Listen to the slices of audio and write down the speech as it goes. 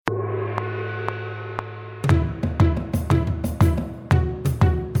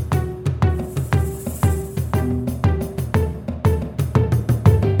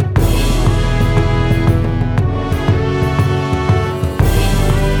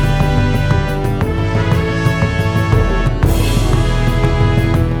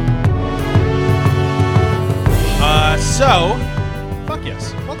So, fuck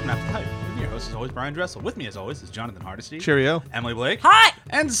yes. Welcome to After the Hype. With me, your host, as always, Brian Dressel. With me, as always, is Jonathan Hardesty. Cheerio. Emily Blake. Hi!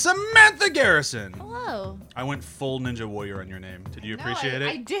 And Samantha Garrison. Hello. I went full Ninja Warrior on your name. Did you appreciate it?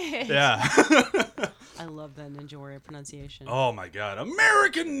 I did. Yeah. I love that Ninja Warrior pronunciation. Oh my god.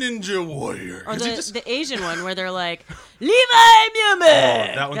 American Ninja Warrior. Or 'Cause he just- the Asian one where they're like, Levi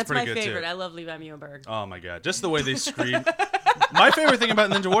Muenberg! that one's That's pretty my good, too. favorite. I love Levi Muenberg. Oh my god. Just the way they scream. My favorite thing about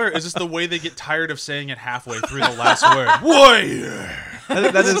Ninja Warrior is just the way they get tired of saying it halfway through the last word. Warrior!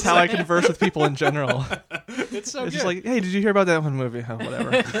 That is how I converse with people in general. It's so It's good. just like, hey, did you hear about that one movie? Oh,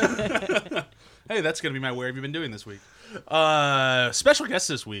 whatever. Hey, that's going to be my where have you been doing this week? Special guest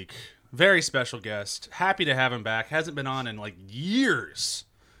this week. Very special guest. Happy to have him back. Hasn't been on in like years.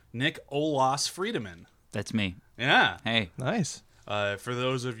 Nick Olas Friedemann. That's me. Yeah. Hey. Nice. For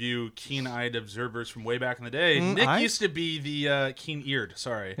those of you keen-eyed observers from way back in the day, Nick used to be the keen-eared,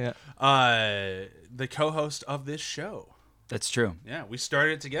 Yeah. the co-host of this show. That's true. Yeah, we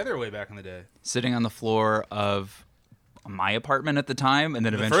started together way back in the day. Sitting on the floor of my apartment at the time, and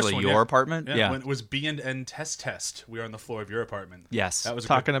then The first eventually one, your yeah. apartment. Yeah, Yeah. when it was B&N Test. We were on the floor of your apartment. Yes. That was a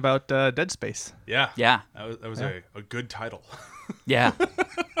Talking about Dead Space. good, yeah. Yeah. That was a good title. Yeah.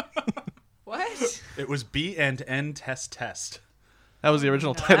 What? It was B&N Test. That was the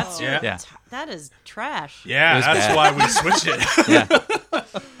original title. That's Yeah. Yeah. That is trash. Yeah, It was that's bad. why we switched it. Yeah.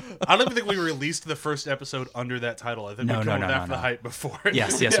 I don't even think we released the first episode under that title. I think No, we no, came no, with no, After the no. Hype before.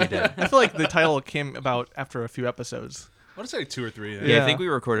 Yes, we did. I feel like the title came about after a few episodes. I want to say 2 or 3. Yeah, Yeah. I think we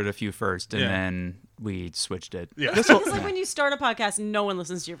recorded a few first, and Yeah. then we switched it. Yeah. It's like when you start a podcast, no one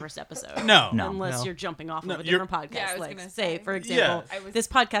listens to your first episode. No. Unless No. you're jumping off No, of a you're- different podcast. Yeah, I was like, gonna say, say. for example, I was- this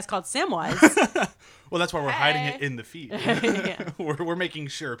podcast called Samwise. Well, that's why we're hiding it Hey. in the feed. Yeah. we're making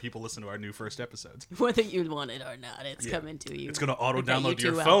sure people listen to our new first episodes. Whether you want it or not, it's Yeah. coming to you. It's going to auto-download Like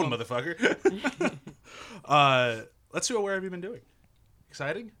to that your U2 phone, album. motherfucker. Let's do a Where Have You Been Doing?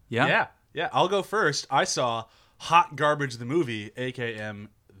 Exciting? Yeah. Yeah. I'll go first. I saw Hot Garbage the Movie, a.k.a.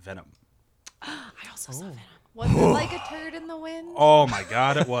 Venom. I also saw Venom. Was it like a turd in the wind? Oh, my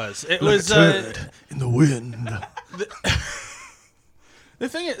God, it was. It was... in the wind. The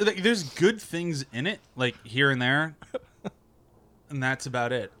thing is, like, there's good things in it, like here and there, and that's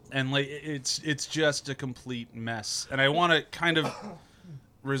about it. And like, it's just a complete mess. And I want to kind of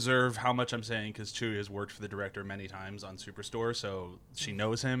reserve how much I'm saying because Chewie has worked for the director many times on Superstore, so she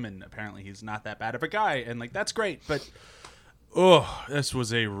knows him, and apparently he's not that bad of a guy, and like that's great. But this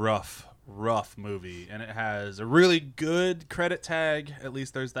was a rough movie, and it has a really good credit tag. At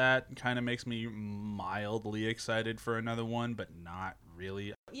least there's that. Kind of makes me mildly excited for another one, but not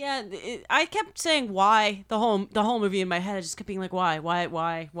really. Yeah, I kept saying why the whole movie in my head. I just kept being like, why,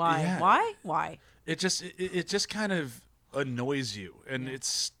 Yeah. why? It just kind of annoys you, and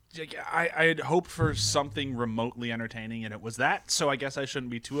it's like, I had hoped for something remotely entertaining, and it was that. So I guess I shouldn't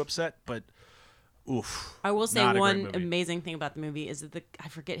be too upset. But oof, I will say not a great one movie. amazing thing about the movie is that I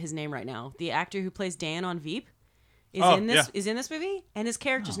forget his name right now. The actor who plays Dan on Veep is Oh, in this yeah. is in this movie, and his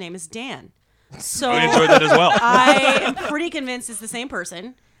character's name is Dan. So I enjoyed that as well. I am pretty convinced it's the same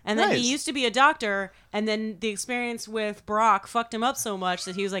person. And then Nice. he used to be a doctor, and then the experience with Barack fucked him up so much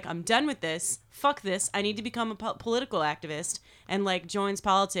that he was like, I'm done with this. Fuck this. I need to become a political activist, and like joins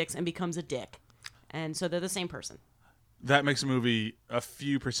politics and becomes a dick. And so they're the same person. That makes a movie a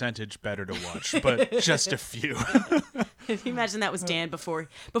few percentage better to watch, but just a few. If you imagine that was Dan before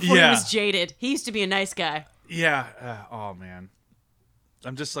Yeah. he was jaded. He used to be a nice guy. Yeah. Oh man.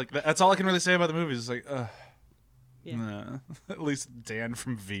 I'm just like that's all I can really say about the movie. Is like, Yeah. nah. At least Dan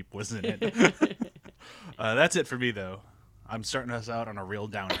from Veep was in it. That's it for me though. I'm starting us out on a real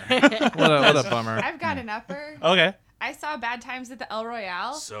downer. What a bummer. I've got an upper. Okay. I saw Bad Times at the El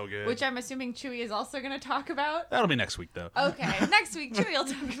Royale. So good. Which I'm assuming Chewie is also going to talk about. That'll be next week though. Okay, next week Chewie will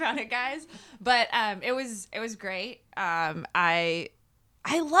talk about it, guys. But it was great. I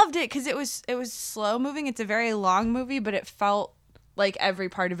loved it because it was slow moving. It's a very long movie, but it felt like every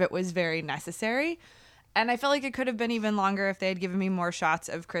part of it was very necessary. And I felt like it could have been even longer if they had given me more shots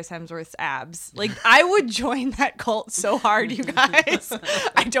of Chris Hemsworth's abs. Like, I would join that cult so hard, you guys.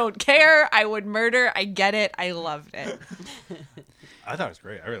 I don't care. I would murder. I get it. I loved it. I thought it was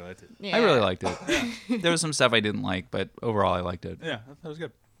great. I really liked it. Yeah. I really liked it. There was some stuff I didn't like, but overall I liked it. Yeah, that was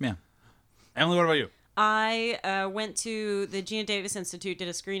good. Yeah. Emily, what about you? I went to the Gina Davis Institute, did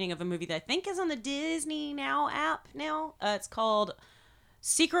a screening of a movie that I think is on the Disney Now app now. It's called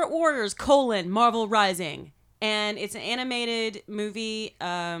Secret Warriors: Marvel Rising. And it's an animated movie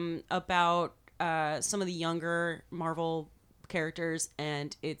about some of the younger Marvel characters,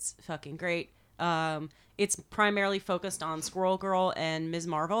 and it's fucking great. It's primarily focused on Squirrel Girl and Ms.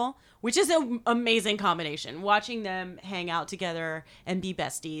 Marvel, which is an amazing combination. Watching them hang out together and be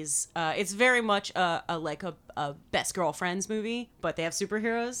besties. It's very much a best girlfriends movie, but they have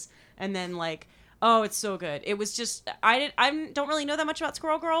superheroes. And then oh, it's so good. It was just I don't really know that much about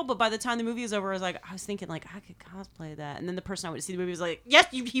Squirrel Girl, but by the time the movie was over, I was thinking I could cosplay that. And then the person I went to see the movie was like, yes,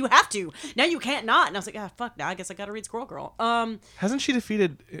 you have to. Now you can't not. And I was like, fuck. Now I guess I got to read Squirrel Girl. Hasn't she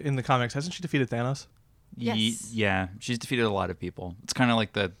defeated in the comics? Hasn't she defeated Thanos? Yes. Yeah, she's defeated a lot of people. It's kind of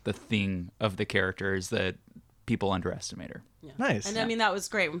like the thing of the character is that people underestimate her. Yeah. Nice. And I mean, that was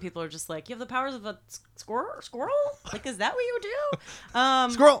great when people are just like, you have the powers of a squirrel? Is that what you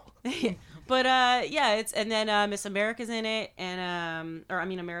do? Squirrel. But yeah, and then Miss America's in it, and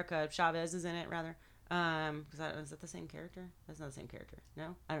America Chavez is in it rather. Is that the same character? That's not the same character.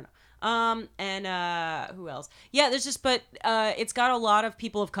 No, I don't know. And who else? Yeah, it's got a lot of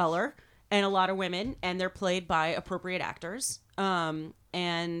people of color and a lot of women, and they're played by appropriate actors. And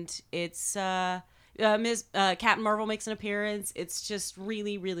it's Captain Marvel makes an appearance. It's just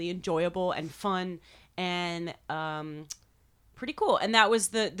really, really enjoyable and fun and pretty cool. And that was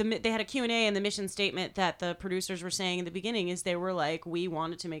they had a Q&A, and the mission statement that the producers were saying in the beginning is they were like, we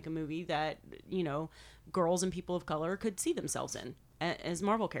wanted to make a movie that girls and people of color could see themselves in as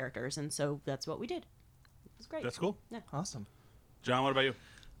Marvel characters, and so that's what we did. It was great. That's cool. Yeah. Awesome. John, what about you?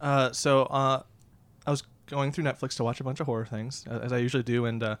 So I was going through Netflix to watch a bunch of horror things, as I usually do,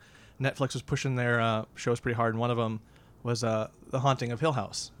 and Netflix was pushing their shows pretty hard, and one of them was The Haunting of Hill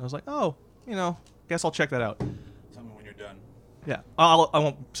House. I was like, oh, guess I'll check that out. Tell me when you're done. Yeah, I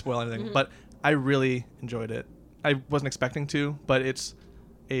won't spoil anything, but I really enjoyed it. I wasn't expecting to, but it's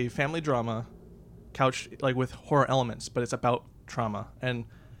a family drama couched with horror elements, but it's about trauma. And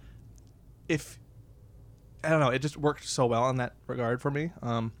I don't know, it just worked so well in that regard for me.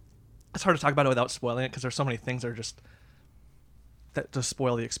 It's hard to talk about it without spoiling it because there's so many things that just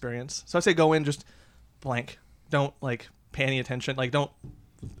spoil the experience. So I'd say go in just blank. Don't pay any attention. Don't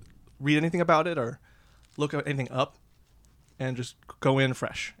read anything about it or look anything up, and just go in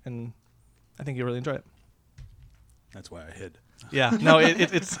fresh. And I think you'll really enjoy it. That's why I hid. Yeah, no,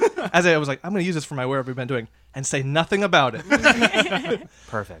 it's as I was like, I'm going to use this for my where have we been doing and say nothing about it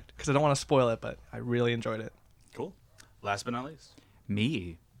Perfect. because I don't want to spoil it, but I really enjoyed it. Cool. Last but not least.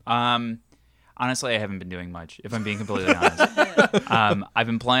 Me. Honestly, I haven't been doing much, if I'm being completely honest. I've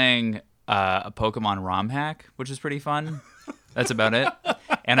been playing a Pokemon ROM hack, which is pretty fun. That's about it.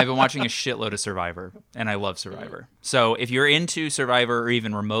 And I've been watching a shitload of Survivor, and I love Survivor. So if you're into Survivor or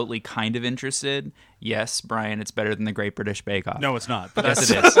even remotely kind of interested, yes, Brian, it's better than the Great British Bake Off. No, it's not. But Yes,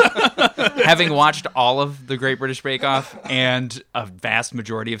 it is. Having watched all of the Great British Bake Off and a vast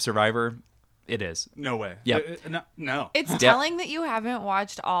majority of Survivor, it is. no way. Yep. No. It's telling that you haven't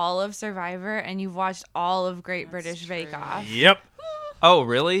watched all of Survivor and you've watched all of Great British Bake Off. Yep. Oh,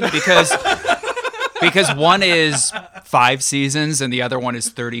 really? Because one is 5 seasons and the other one is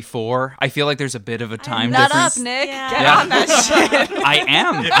 34. I feel like there's a bit of a time Nut difference. up, Nick. Yeah. Get Yeah. on that shit. I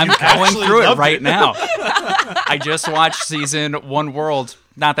am. I'm actually going through it loved right it. now. I just watched season One World.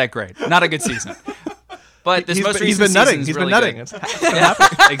 Not that great. Not a good season. But this most He's recent been nutting. season's He's really been nutting. good.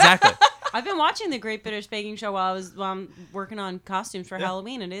 Yeah, exactly. I've been watching the Great British Baking Show while I'm working on costumes for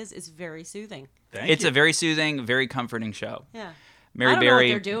Halloween, and it's very soothing. It's a very soothing, very comforting show. Yeah. Mary I don't Berry,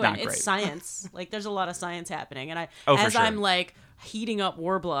 know what they're doing. not It's great. science. There's a lot of science happening, and Oh, for as sure. I'm heating up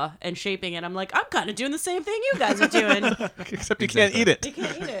Warbler and shaping it, I'm like, I'm kind of doing the same thing you guys are doing. Except you can't eat it. You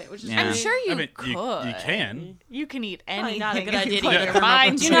can't eat it, which is Yeah. I'm really- sure you you could. can. You can eat Probably anything. not a good if idea you to put eat your a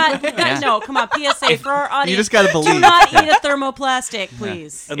mind Do to not, it. you guys know. Come on, PSA for our audience. just gotta Do believe. not eat a thermoplastic,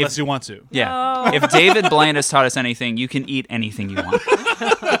 please. Unless you want to. Yeah. No. If David Blaine has taught us anything, you can eat anything you want.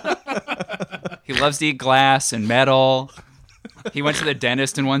 He loves to eat glass and metal. He went to the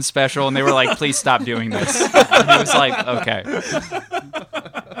dentist in one special, and they were like, please stop doing this. And he was like, okay.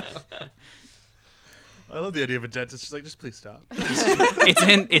 I love the idea of a dentist. She's like, just please stop.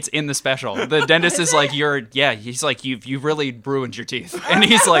 It's in the special. The dentist is like, he's like, you've really ruined your teeth. And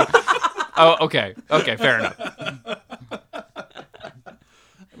he's like, oh, okay, fair enough.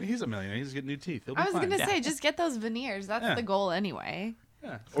 I mean, he's a millionaire. He's getting new teeth. He'll be I was fine. gonna say, just get those veneers. That's Yeah. the goal anyway.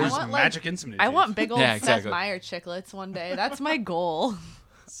 Yeah. Or I just want, magic inseminated I teeth. want big old Yeah, Seth exactly. Meyer chiclets one day. That's my goal.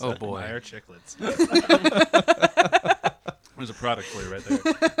 Oh, boy. Meyer chiclets. There's a product for you right there.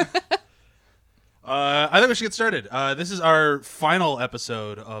 I think we should get started. This is our final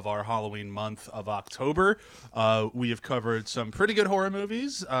episode of our Halloween month of October. We have covered some pretty good horror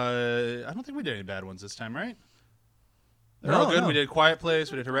movies. I don't think we did any bad ones this time, right? They're all No, good. no. We did Quiet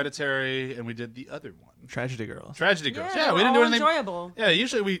Place, we did Hereditary, and we did the other one, Tragedy Girls. Tragedy Girls. Yeah, Yeah, we they didn't were do anything. all enjoyable. Yeah,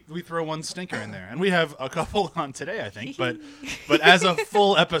 usually we throw one stinker in there, and we have a couple on today, I think. But as a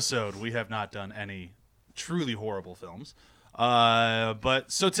full episode, we have not done any truly horrible films.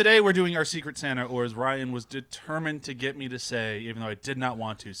 But so today we're doing our Secret Santa, or as Ryan was determined to get me to say, even though I did not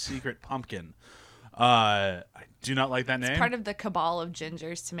want to, Secret Pumpkin. I do not like that name. Part of the cabal of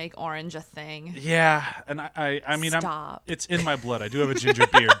gingers to make orange a thing. Yeah, and I mean, Stop. it's in my blood. I do have a ginger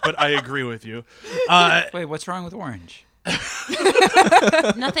beard, but I agree with you. Wait, what's wrong with orange?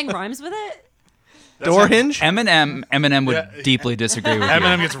 Nothing rhmes with it. Door hinge? Eminem would Yeah. deeply disagree with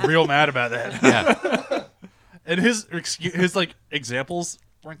Eminem you. gets real mad about that. Yeah. And his like examples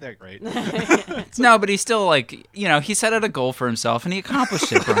weren't that great. No, but he's still like, he set out a goal for himself and he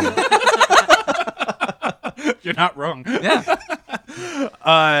accomplished it, Brian. You're not wrong. Yeah.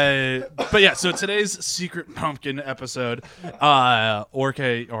 But yeah, so today's Secret Pumpkin episode,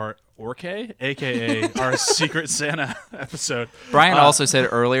 Orke, aka our Secret Santa episode. Brian also said it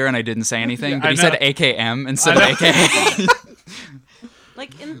earlier and I didn't say anything, but I he know. said AKM instead of AKA.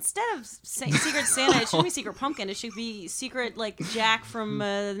 Like, instead of saying Secret Santa, it shouldn't be Secret Pumpkin. It should be Secret, like, Jack from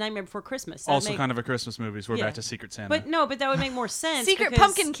The Nightmare Before Christmas. That'd Also make- kind of a Christmas movie, so we're Yeah. back to Secret Santa. But that would make more sense. Secret because-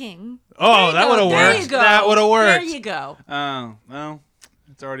 Pumpkin King. Oh, that There would have you go. There worked. you go. That would have worked. There you go. Oh, well,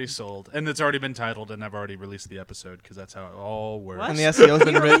 it's already sold. And it's already been titled, and I've already released the episode, because that's how it all works. What? And the SEO's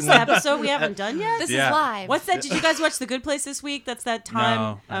been You released written. the episode we haven't done yet? This Yeah. is live. What's that? Did you guys watch The Good Place this week? That's that time.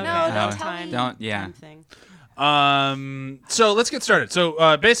 No. Okay. No, don't that tell time. me. Don't, yeah. time thing. So let's get started.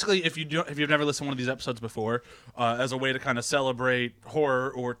 So basically, if you've never listened to one of these episodes before, as a way to kind of celebrate horror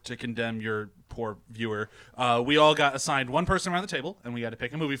or to condemn your poor viewer, we all got assigned one person around the table, and we got to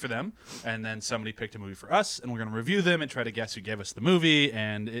pick a movie for them, and then somebody picked a movie for us, and we're going to review them and try to guess who gave us the movie,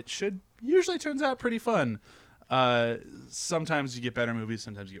 and it usually turns out pretty fun. Sometimes you get better movies,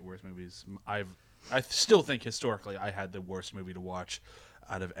 sometimes you get worse movies. I still think historically I had the worst movie to watch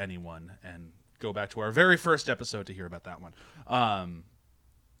out of anyone, and go back to our very first episode to hear about that one. I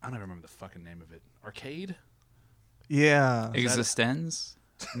don't even remember the fucking name of it. Arcade? Yeah. Existenz?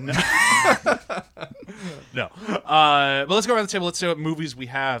 No. But let's go around the table. Let's see what movies we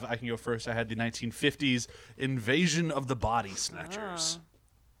have. I can go first. I had the 1950s Invasion of the Body Snatchers.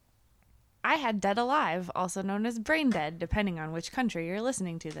 I had Dead Alive, also known as Brain Dead, depending on which country you're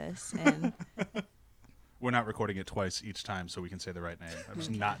listening to this in. We're not recording it twice each time, so we can say the right name. I'm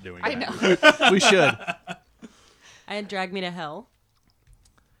just not doing I that. know. We should. I had Drag Me to Hell.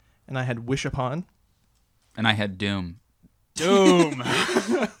 And I had Wish Upon. And I had Doom. Doom.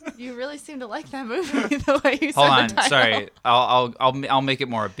 You really seem to like that movie the way you Hold said on, the title. sorry. I'll make it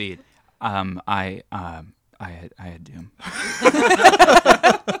more upbeat. I had Doom.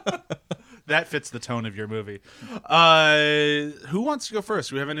 That fits the tone of your movie. Who wants to go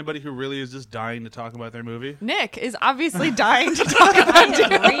first? Do we have anybody who really is just dying to talk about their movie? Nick is obviously dying to talk about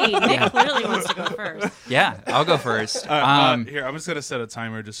I agree. Nick clearly wants to go first. Yeah, I'll go first. Here, I'm just going to set a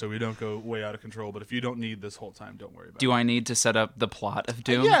timer just so we don't go way out of control. But if you don't need this whole time, don't worry about it. Do I need to set up the plot of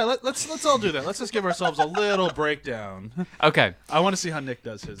Doom? Yeah, let's all do that. Let's just give ourselves a little breakdown. Okay. I want to see how Nick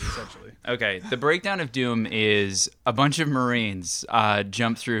does his, essentially. Okay. The breakdown of Doom is a bunch of Marines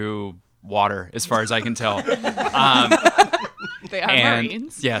jump through water, as far as I can tell. They are And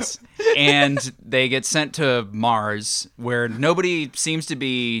Marines. yes, and they get sent to Mars, where nobody seems to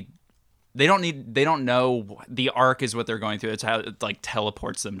be. They don't know the arc is what they're going through. It's how it like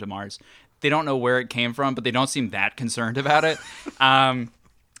teleports them to Mars. They don't know where it came from, but they don't seem that concerned about it.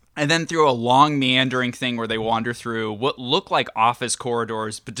 And then through a long meandering thing where they wander through what look like office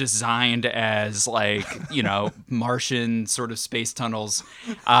corridors, but designed as like, Martian sort of space tunnels,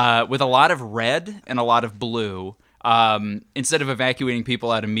 with a lot of red and a lot of blue. Instead of evacuating people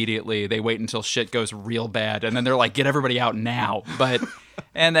out immediately, they wait until shit goes real bad, and then they're like, get everybody out now.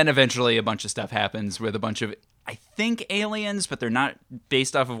 And then eventually a bunch of stuff happens with a bunch of, I think, aliens, but they're not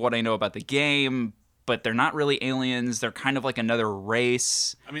based off of what I know about the game. But they're not really aliens. They're kind of like another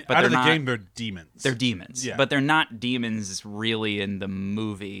race. I mean, but out of the not, game, they're demons. They're demons. Yeah. But they're not demons really in the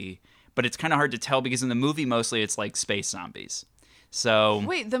movie. But it's kind of hard to tell because in the movie, mostly it's like space zombies. So,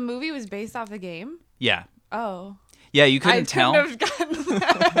 Wait, the movie was based off the game? yeah. Oh. Yeah, you couldn't tell. Couldn't have gotten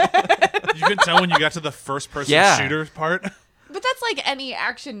that. You could tell when you got to the first-person Yeah. shooter part. But that's like any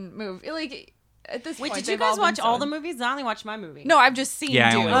action movie. Like, at this Wait, point, did you they've guys all watch been all so- the movies? I only watched my movie. No, I've just seen Yeah,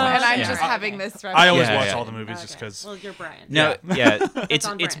 I Doom, only and watched- I'm yeah. just having this. I always Yeah, watch yeah. all the movies Okay. just because. Well, you're Brian. No, yeah, it's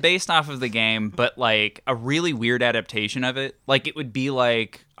on it's brand. based off of the game, but like a really weird adaptation of it. Like it would be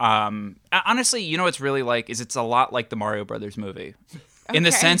like, honestly, you know, what's really like is it's a lot like the Mario Brothers movie. in the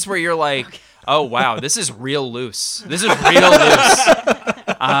Okay. sense where you're like, oh wow, this is real loose. This is real loose.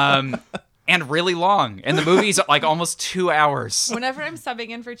 And really long. And the movie's like almost 2 hours. Whenever I'm subbing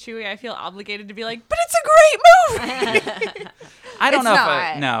in for Chewie, I feel obligated to be like, but it's a great movie. I don't It's know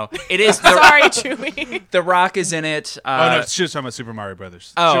not. No. It is Sorry, Chewie. The Rock is in it. Oh no, she was talking about Super Mario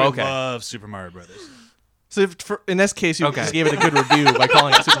Brothers. Oh, she okay. loves Super Mario Brothers. So in this case, you Okay. just gave it a good review by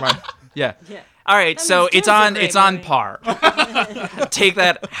calling it Super Mario. Yeah. Yeah. All right, That so means it's Doom's a on great it's on movie. par. Take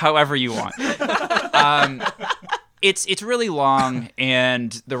that however you want. It's really long,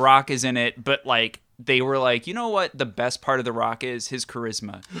 and The Rock is in it, but like they were like, you know what? The best part of The Rock is his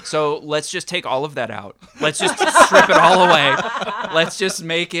charisma. So let's just take all of that out. Let's just strip it all away. Let's just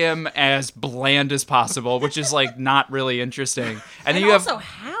make him as bland as possible, which is like not really interesting. And then you have also,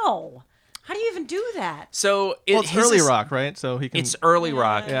 how? How do you even do that? so Well, it's his early is- Rock, right? So he can. It's early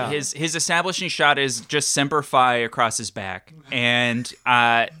Rock. Yeah. His establishing shot is just Semper Fi across his back, and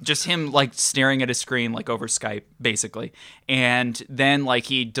just him like staring at a screen like over Skype, basically. And then like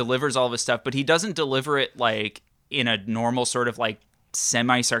he delivers all of his stuff, but he doesn't deliver it like in a normal sort of like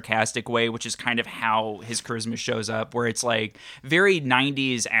semi-sarcastic way, which is kind of how his charisma shows up, where it's like very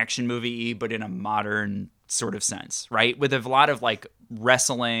 90s action movie, but in a modern sort of sense, right? With a lot of like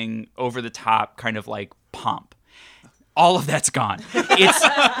wrestling, over the top kind of like pomp. All of that's gone.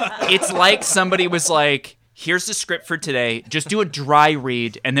 It's like somebody was like, here's the script for today. Just do a dry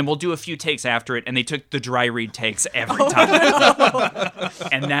read, and then we'll do a few takes after it. And they took the dry read takes every time.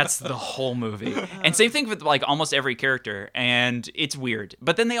 And that's the whole movie. And same thing with like almost every character. And it's weird.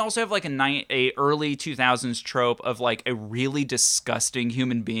 But then they also have like a early 2000s trope of like a really disgusting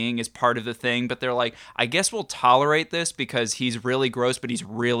human being as part of the thing. But they're like, I guess we'll tolerate this because he's really gross, but he's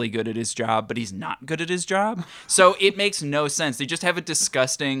really good at his job, but he's not good at his job. So it makes no sense. They just have a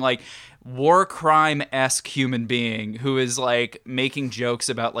disgusting, like, war crime-esque human being who is like making jokes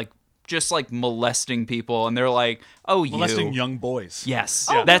about like just like molesting people, and they're like, oh, you Molesting young boys. yes,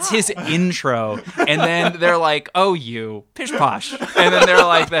 that's his intro. And then they're like, oh, you pish posh, and then they're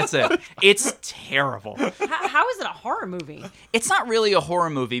like, that's it. It's terrible. How is it a horror movie? It's not really a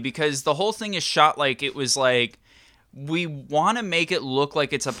horror movie because the whole thing is shot like it was like, we want to make it look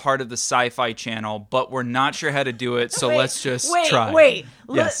like it's a part of the Sci-Fi Channel, but we're not sure how to do it, so let's just try. Wait.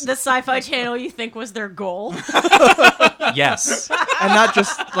 Yes. The Sci-Fi Channel you think was their goal? Yes. and not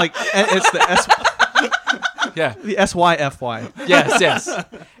just like it's Yeah. the SYFY. Yes.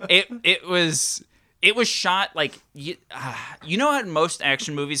 It was shot like you know how in most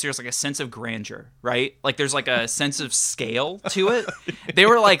action movies there's like a sense of grandeur, right? Like there's like a sense of scale to it. They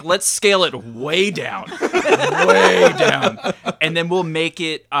were like, let's scale it way down, and then we'll make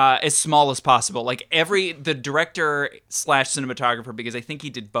it as small as possible. Like the director / cinematographer, because I think he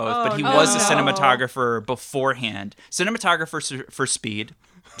did both, but he was a no. cinematographer beforehand, cinematographer for Speed.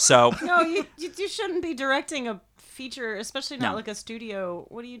 So No, you shouldn't be directing a feature, especially not No. like a studio.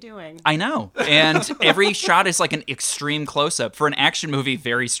 What are you doing? I know. And every shot is like an extreme close-up. For an action movie,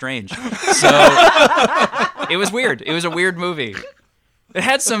 very strange. So it was weird. It was a weird movie. It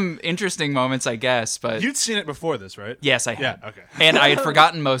had some interesting moments, I guess, but You'd seen it before this, right? yes, I had. Yeah, okay. And I had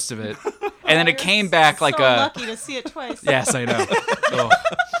forgotten most of it. And then it came back like so a... lucky to see it twice. Yes, I know.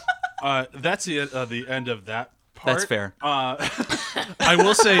 Oh, That's the end of that part. that's fair. I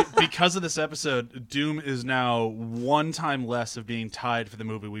will say, because of this episode, Doom is now one time less of being tied for the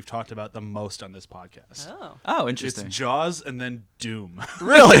movie we've talked about the most on this podcast. Oh. Oh, It's interesting. Jaws and then Doom.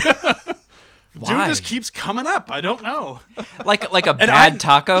 Really? Doom Why? just keeps coming up. I don't know. Like a bad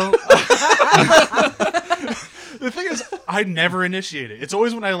taco? The thing is, I never initiate it. It's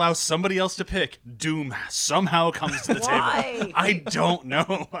always when I allow somebody else to pick, Doom somehow comes to the Why? table. I don't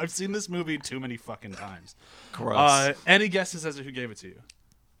know. I've seen this movie too many fucking times. Gross. Any guesses as to who gave it to you?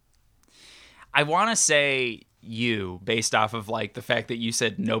 I want to say you, based off of like the fact that you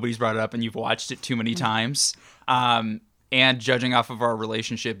said nobody's brought it up and you've watched it too many times. And judging off of our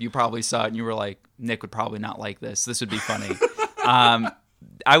relationship, you probably saw it and you were like, Nick would probably not like this. This would be funny.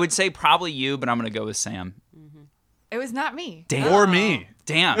 I would say probably you, but I'm going to go with Sam. It was not me. Damn. Or me.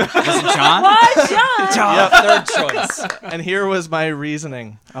 Damn. Was it John? Why, John? John, third choice. And here was my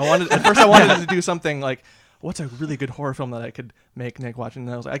reasoning. At first I wanted to do something like, what's a really good horror film that I could make Nick watch? And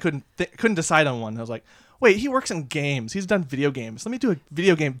I was like, I couldn't decide on one. I was like, wait, he works in games. He's done video games. Let me do a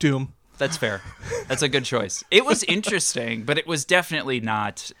video game, Doom. That's fair. That's a good choice. It was interesting, but it was definitely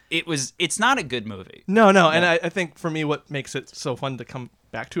not. It's not a good movie. No. And I think for me, what makes it so fun to come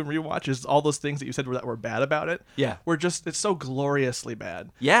back to and rewatch is all those things that you said that were bad about it. Yeah. It's so gloriously bad.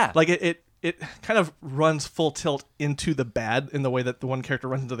 Yeah. Like it it kind of runs full tilt into the bad in the way that the one character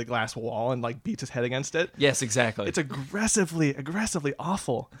runs into the glass wall and like beats his head against it. Yes, exactly. It's aggressively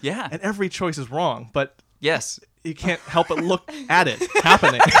awful. Yeah. And every choice is wrong, but yes. you can't help but look at it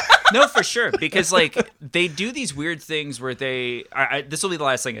happening. No, for sure, because like they do these weird things where they. This will be the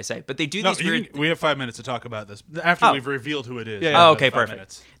last thing I say, but they do No, these weird. we have 5 minutes to talk about this after Oh. we've revealed who it is. Yeah, We yeah. have Oh, okay, 5 perfect.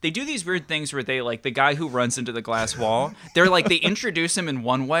 minutes. They do these weird things where they like the guy who runs into the glass wall. They're like they introduce him in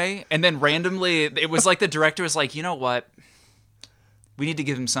one way, and then randomly it was like the director was like, you know what? We need to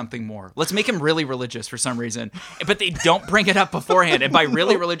give him something more. Let's make him really religious for some reason. But they don't bring it up beforehand. And by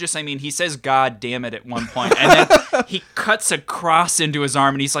really religious, I mean he says God damn it at one point. And then he cuts a cross into his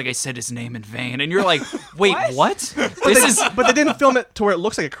arm and he's like, I said his name in vain. And you're like, wait, what? This is But they didn't film it to where it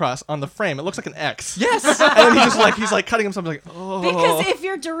looks like a cross on the frame. It looks like an X. yes. And then he's like cutting himself like, oh. Because if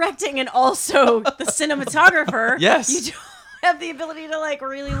you're directing and also the cinematographer, Yes. you don't have the ability to like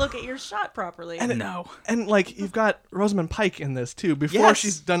really look at your shot properly. No. And like you've got Rosamund Pike in this too. Before Yes.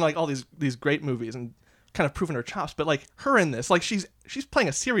 she's done like all these great movies and kind of proven her chops, but like her in this, like she's playing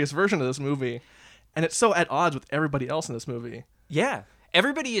a serious version of this movie, and it's so at odds with everybody else in this movie. Yeah.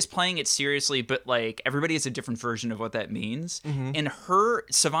 Everybody is playing it seriously, but like everybody has a different version of what that means. And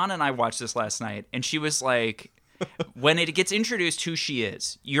Savannah and I watched this last night, and she was like, when it gets introduced who she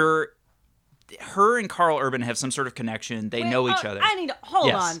is, her and Carl Urban have some sort of connection. They know each other. I need to hold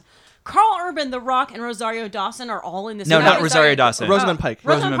Yes. on. Carl Urban, The Rock, and Rosario Dawson are all in this. No, movie? not Rosario Dawson. Rosamund Pike.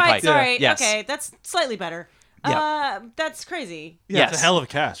 Rosamund Pike. Sorry. Yeah. Yes. Okay, that's slightly better. Yeah. That's crazy. Yes. It's a hell of a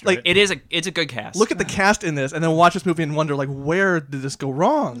cast, right? Like, It's a good cast. Look at the cast in this, and then watch this movie and wonder like, where did this go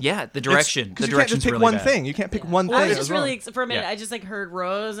wrong? yeah, the direction. Because The you can't direction's just pick really one bad. thing. You can't pick one thing. I was that just was really wrong. for a minute. Yeah. I just like heard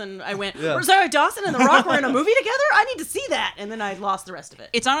Rose, and I went Yeah. Rosario Dawson and The Rock were in a movie together. I need to see that, and then I lost the rest of it.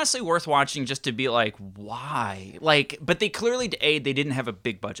 It's honestly worth watching just to be like, why? Like, but they clearly they didn't have a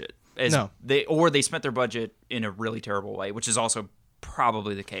big budget. No. They spent their budget in a really terrible way, which is also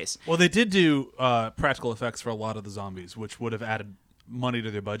probably the case. Well, they did do practical effects for a lot of the zombies, which would have added money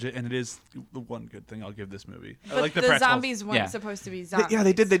to their budget, and it is the one good thing I'll give this movie. I But like the practical- zombies weren't Yeah. supposed to be They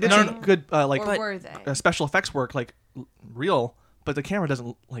zombies. did No, some no. good like Or were they? special effects work, like real, but the camera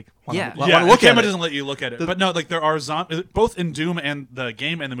doesn't like want Yeah. to Yeah, look the camera at it. doesn't let you look at it. But no, like there are zombies both in Doom and the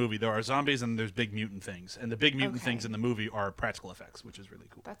game and the movie. There are zombies and there's big mutant things, and the big mutant Okay. things in the movie are practical effects, which is really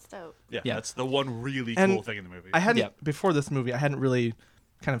cool. That's dope. Yeah, Yeah. that's the one really And cool thing in the movie. I hadn't Yeah. before this movie. I hadn't really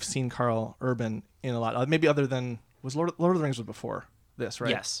kind of seen Carl Urban in a lot. Maybe other than was Lord of the Rings was before this,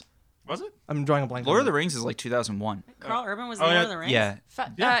 right? Yes. Was it? I'm drawing a blank. Lord on of the it. Rings is like 2001. Carl Urban was Oh, in yeah. Lord of the Rings. Yeah.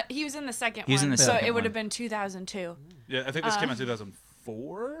 Yeah. He was in the second He was one, in the so second it would one. have been 2002. Yeah, I think this came out in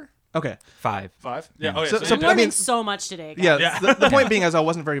 2004, Okay. 5. 5. Yeah. Yeah. Oh yeah. So- So, so you I'm learning mean- so much today. Guys. Yeah. Yeah. The point being, as I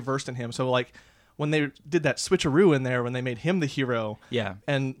wasn't very versed in him, so like when they did that switcheroo in there, when they made him the hero, Yeah.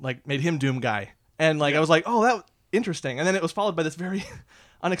 and like made him Doom guy, and like I was like, oh, that was interesting, and then it was followed by this very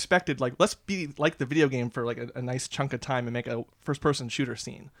unexpected, like let's be like the video game for like a nice chunk of time and make a first-person shooter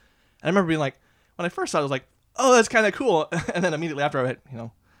scene. And I remember being like, when I first saw it, I was like, oh, that's kind of cool, and then immediately after I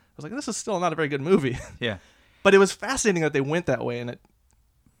was like, this is still not a very good movie. Yeah. But it was fascinating that they went that way, and it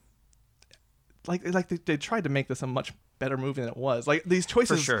they tried to make this a much better movie than it was. Like these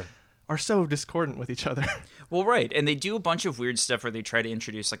choices sure. are so discordant with each other. Well, right, and they do a bunch of weird stuff where they try to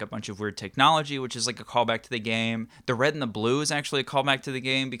introduce like a bunch of weird technology, which is like a callback to the game. The red and the blue is actually a callback to the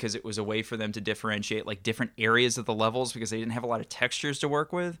game because it was a way for them to differentiate like different areas of the levels because they didn't have a lot of textures to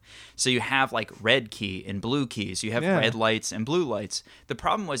work with. So you have like red key and blue keys. You have Yeah. red lights and blue lights. The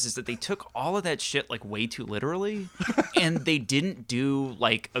problem is that they took all of that shit like way too literally, and they didn't do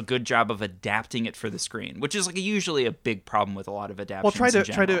like a good job of adapting it for the screen, which is like usually a big problem with a lot of adaptations. Well, in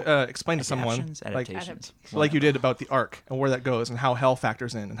try general. to explain to someone Adaptations. like you did about the Ark and where that goes and how Hell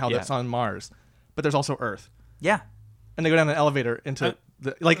factors in and how Yeah. that's on Mars, but there's also Earth, Yeah. and they go down an elevator into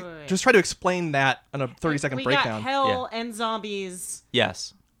the like. Right. Just try to explain that on a 30-second we breakdown. got hell and zombies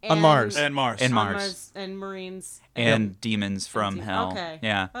Yes. On Mars. and Mars. And on Mars. and Marines. And demons from hell. Okay.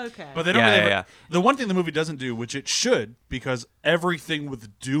 Yeah. Okay. But they don't Yeah, really yeah, ever- yeah. The one thing the movie doesn't do, which it should, because everything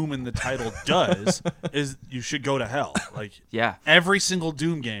with Doom in the title does, is you should go to hell. Like Yeah. every single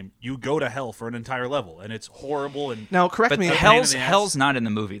Doom game, you go to hell for an entire level, and it's horrible. And Now, correct But me. pain in hell's the ass. hell's not in the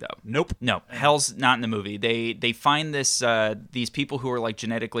movie though. nope. No, hell's not in the movie. They find this these people who are like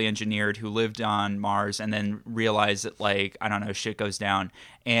genetically engineered who lived on Mars and then realize that like I don't know shit goes down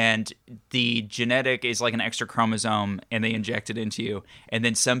and the genetic is like an extra chromosome and they inject it into you and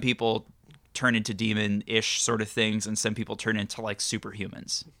then some people turn into demon-ish sort of things and some people turn into like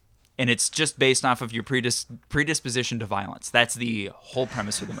superhumans. And it's just based off of your predisposition to violence. That's the whole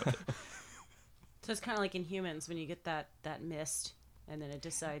premise of the movie. So it's kind of like in Humans when you get that mist. and then it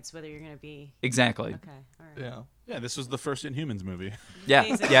decides whether you're going to be Exactly. okay. All right. Yeah. Yeah, this was the first Inhumans movie. Yeah.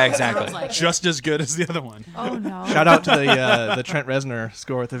 Basically, Yeah. it sounds Exactly. like it. Just as good as the other one. Oh no. Shout out to the Trent Reznor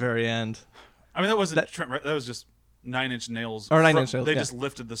score at the very end. I mean, that wasn't That- Trent. That was just Nine Inch Nails. Or Nine Inch Nails, They yeah. just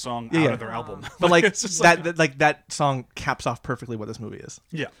lifted the song Yeah, out yeah. of their album. But like it's just that song caps off perfectly what this movie is.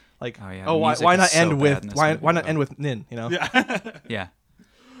 Yeah. Like, Oh, yeah, oh, the why music not is so end bad with in this why movie, not though. end with Nin? You know? Yeah.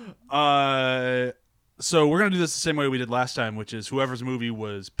 So we're gonna do this the same way we did last time, which is whoever's movie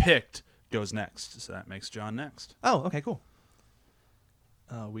was picked goes next. So that makes John next. Oh, okay, cool.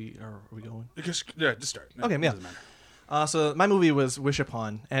 Are we going? Just start. Okay, It yeah. doesn't matter. So my movie was Wish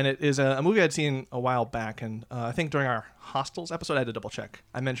Upon, and it is a movie I'd seen a while back, and I think during our Hostels episode, I had to double check.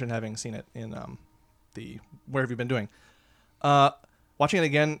 I mentioned having seen it in the Where Have You Been Doing. Watching it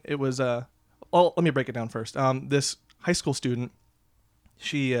again, it was well, let me break it down first. This high school student,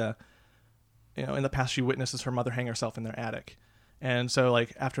 she, in the past, she witnesses her mother hang herself in their attic, and so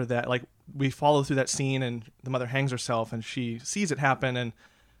like after that, like we follow through that scene, and the mother hangs herself, and she sees it happen and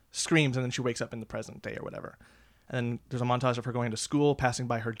screams, and then she wakes up in the present day or whatever. And then there's a montage of her going to school, passing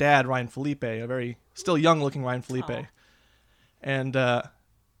by her dad, Ryan Felipe, a very still young-looking Ryan Felipe. Aw. And I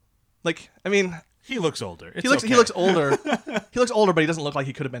mean, He looks older. It's he looks okay. older. He looks older, but he doesn't look like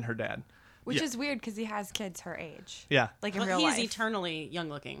he could have been her dad. Which Yeah. is weird because he has kids her age. Yeah, Like in Well, real he's life. eternally young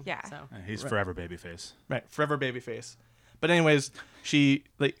looking. Yeah. So He's forever babyface. right. Forever babyface. But anyways, he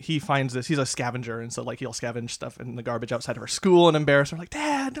finds this. He's a scavenger, and so like he'll scavenge stuff in the garbage outside of her school and embarrass her. Like,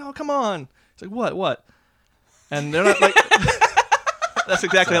 Dad, no, come on. He's like, what? And they're not like. That's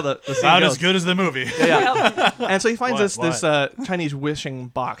exactly how the scene Not goes. as good as the movie. Yeah. And so he finds What? this Chinese wishing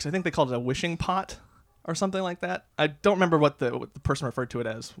box. I think they called it a wishing pot or something like that. I don't remember what the person referred to it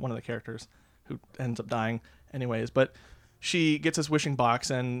as, one of the characters who ends up dying anyways. But she gets this wishing box,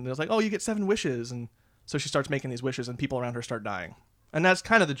 and it's like, oh, you get 7 wishes. And so she starts making these wishes, and people around her start dying. And that's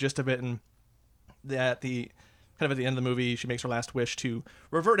kind of the gist of it. And at the end of the movie, she makes her last wish to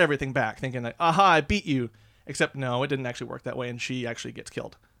revert everything back, thinking like, aha, I beat you. Except no, it didn't actually work that way, and she actually gets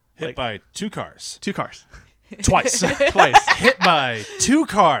killed. Hit Like, by 2 cars. 2 cars. Twice. Twice. Hit by 2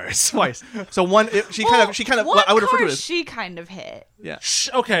 cars. Twice. So one, she kind of. One I would refer to car it as she kind of hit. yeah.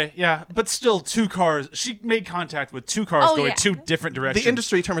 Okay, yeah, but still 2 cars. She made contact with 2 cars Oh, going yeah. 2 different directions. The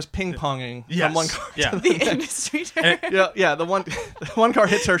industry term is ping ponging Yes. from one car. Yeah. The industry term. Yeah. The one car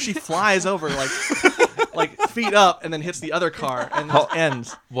hits her. She flies over like feet up, and then hits the other car, and just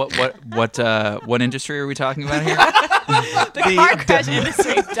ends. What industry are we talking about here? The car crash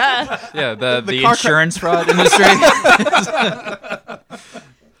industry. Duh. Yeah, the car cra- insurance fraud industry.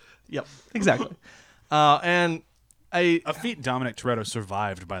 Yep. Exactly. And I. A feat Dominic Toretto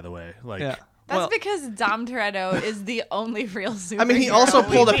survived, by the way. Like, Yeah. That's Well, because Dom Toretto is the only real superhero. I mean, he also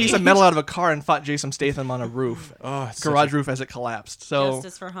we pulled a piece of need. metal out of a car and fought Jason Statham on a roof, oh, it's such garage roof, as it collapsed. So,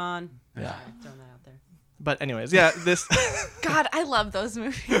 justice for Han. Yeah. Throwing that out there. but anyways, yeah, this. God, I love those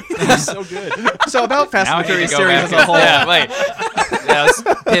movies. it's so good. So about Fast Now and I need Furious to go series back as a whole. Yeah, wait. Yeah,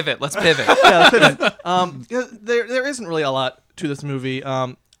 let's pivot. Let's pivot. Yeah, let's pivot. Yeah, there isn't really a lot to this movie.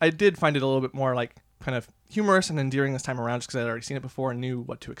 I did find it a little bit more like kind of humorous and endearing this time around, just because I'd already seen it before and knew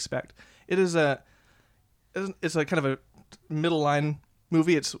what to expect. It's a kind of a middle line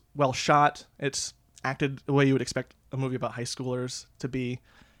movie. It's well shot. It's acted the way you would expect a movie about high schoolers to be,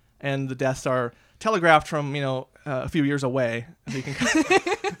 and the deaths are telegraphed from a few years away. So you can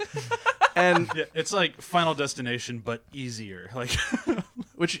and Yeah, it's like Final Destination, but easier. Like,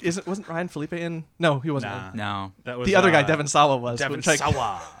 which wasn't Ryan Felipe in? No, he wasn't. nah. in. No. That was The other guy, Devon Sawa, was. Devon which I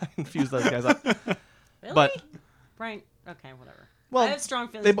Sawa. confused those guys up. Really? But Ryan. Okay, whatever. Well, I have strong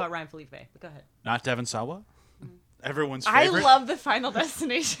feelings they- about Ryan Felipe. But go ahead. Not Devon Sawa? Everyone's I favorite. love the Final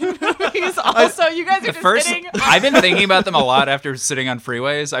Destination movies. Also, you guys are The just first, kidding. I've been thinking about them a lot after sitting on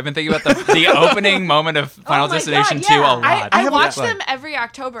freeways. I've been thinking about the opening moment of Final my Destination God, 2 a yeah. lot. I haven't watch watched them every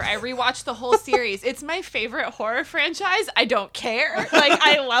October. I rewatch the whole series. It's my favorite horror franchise. I don't care. Like,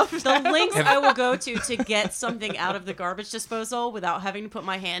 I love The them. lengths I will go to get something out of the garbage disposal without having to put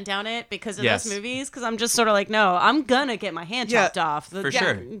my hand down it because of Yes. those movies. Because I'm just sort of like, no, I'm gonna get my hand Yeah, chopped off. for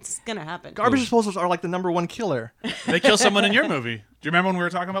sure. It's gonna happen. garbage disposals are like the #1 killer. They kill someone in your movie. Do you remember when we were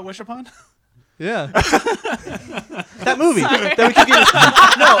talking about Wish Upon? Yeah, that movie. That we keep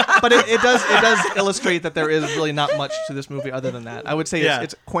getting- no, but it does illustrate that there is really not much to this movie other than that. I would say Yeah.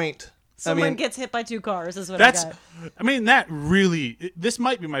 it's quaint. Someone I mean, gets hit by 2 cars is what That's, I got. I mean, that really, this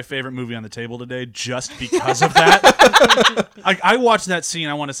might be my favorite movie on the table today just because of that. I watched that scene,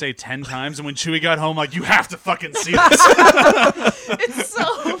 I want to say 10 times, and when Chewie got home, like, you have to fucking see this. It's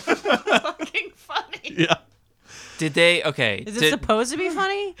so fucking funny. yeah. Did they? Okay. Is it supposed to be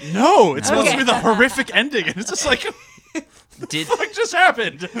funny? No, it's supposed to Okay. be the horrific ending, and it's just like, What just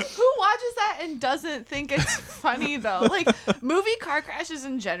happened? Who watches that and doesn't think it's funny though? Like movie car crashes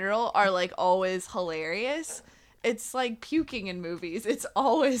in general are like always hilarious. It's like puking in movies. It's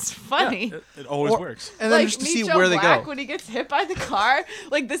always funny. It always works. And then Like just to Meet see Joe where they Black go. when he gets hit by the car.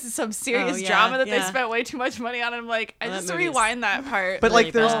 Like this is some serious Oh, yeah, drama that they yeah. spent way too much money on. I'm like, I Oh, that just movie's rewind that part. But really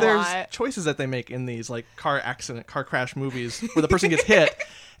like there's bad. there's lot. choices that they make in these like car crash movies where the person gets hit,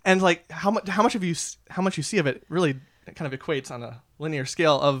 and like how much you see of it really kind of equates on a linear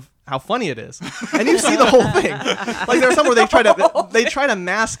scale of how funny it is, and you see the whole thing. Like there are some where they try to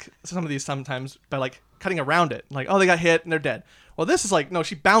mask some of these sometimes by like cutting around it, like oh they got hit and they're dead. Well, this is like no,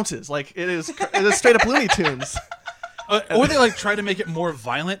 she bounces like it is straight up Looney Tunes. Or they like try to make it more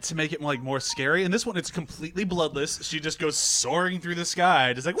violent to make it like more scary. And this one, it's completely bloodless. She just goes soaring through the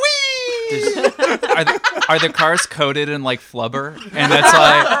sky, just like whee. Are the cars coated in like flubber? And that's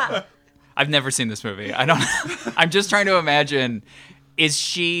like, I've never seen this movie. I don't. I'm just trying to imagine. Is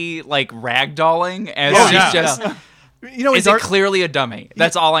she like ragdolling as Oh, she's yeah. just? You know, Is it clearly a dummy?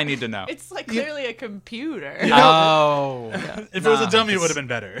 That's all I need to know. It's like clearly a computer. Oh, If it was a dummy, it would have been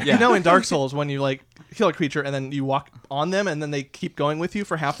better. Yeah. you know in Dark Souls when you like kill a creature and then you walk on them and then they keep going with you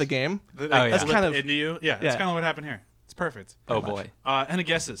for half the game. They, Oh, like, yeah. slip kind of- into you. Yeah, that's kind of what happened here. It's perfect. oh boy. Any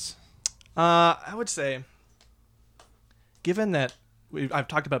guesses? I would say, given that I've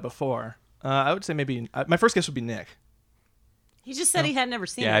talked about it before, I would say maybe my first guess would be Nick. He just said he had never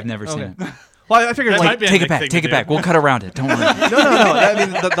seen it. Yeah, I've never seen Okay. it. Well, I figured That like might be a Take Nick it back. thing Take to it do. back. We'll cut around it. Don't worry. no. I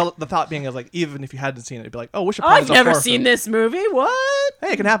mean the thought being is like even if you hadn't seen it, it'd be like oh, Wish Upon I've is a never horror seen film. this movie. What?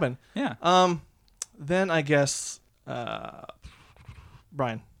 Hey, it can happen. Yeah. Then I guess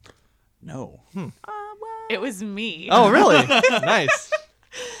Brian. No. It was me. Oh, really? Nice.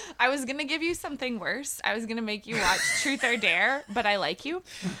 I was gonna give you something worse. I was gonna make you watch Truth or Dare, but I like you.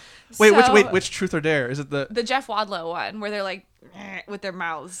 Wait, So, which Truth or Dare is it? The Jeff Wadlow one where they're like with their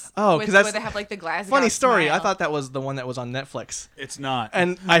mouths. Oh, With- 'cause that's where they have like the glass. funny story? I thought that was the one that was on Netflix, It's not.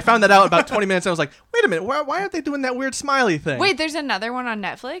 and I found that out about 20 minutes. And I was like, wait a minute, why aren't they doing that weird smiley thing? Wait, there's another one on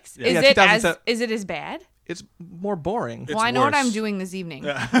Netflix. Yeah, Is it 2007. is it as bad? it's more boring. It's Well, I know what worse. I'm doing this evening.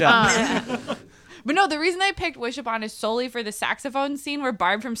 Yeah. But no, the reason I picked Wish Upon is solely for the saxophone scene where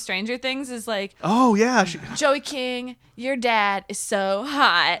Barb from Stranger Things is like, Oh yeah, Joey King, your dad is so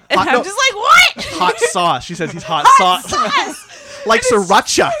hot. And Hot- I'm no. just like, what? hot sauce. She says he's hot sauce, like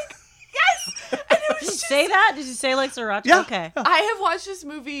sriracha. Did you say that? Did you say like sriracha? Yeah. Okay. I have watched this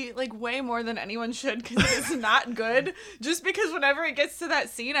movie like way more than anyone should because it's not good. Just because whenever it gets to that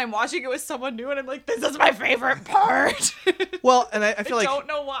scene, I'm watching it with someone new and I'm like, this is my favorite part. Well, and I I feel like don't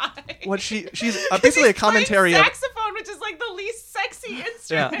know why. what she's 'Cause basically a he's playing commentary of saxophone, which is like the least sexy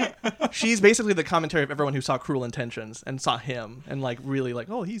instrument. she's basically the commentary of everyone who saw Cruel Intentions and saw him and like really like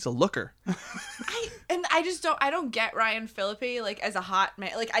oh he's a looker. I don't get Ryan Phillippe like as a hot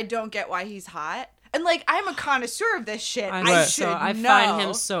man. Like I don't get why he's hot. And like I'm a connoisseur of this shit. I Right. should I know. find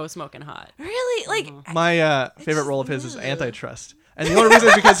him so smoking hot. really like My favorite role of his is Antitrust. And the only reason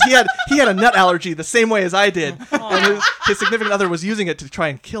is because he had a nut allergy the same way as I did, and his significant other was using it to try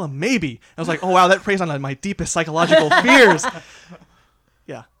and kill him. Maybe I was like, oh wow, that preys on my deepest psychological fears.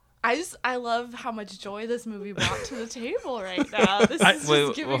 Yeah, I love how much joy this movie brought to the table right now. This is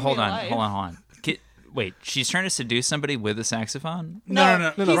just giving hold me on, life. hold on. Wait, she's trying to seduce somebody with a saxophone?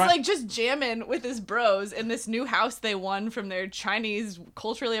 No. He's right. like just jamming with his bros in this new house they won from their Chinese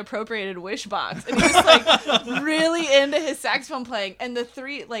culturally appropriated wish box. And he's like really into his saxophone playing. And the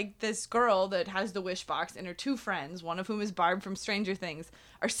three, like this girl that has the wish box and her two friends, one of whom is Barb from Stranger Things,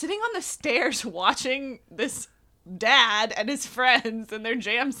 are sitting on the stairs watching this dad and his friends and their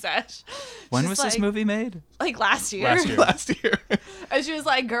jam sesh. When Just was this like- movie made? Like last year. Last year. last year. And she was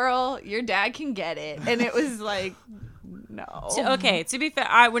like, girl, your dad can get it. And it was like, no. Okay, to be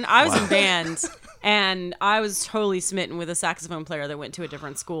fair, when I was in band, and I was totally smitten with a saxophone player that went to a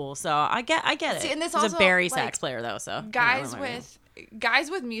different school, so I get it. See, and this He's also, a Barry like, sax player though, so guys I don't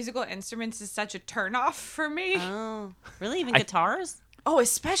know. with musical instruments is such a turnoff for me. Oh, really? Even guitars? Oh,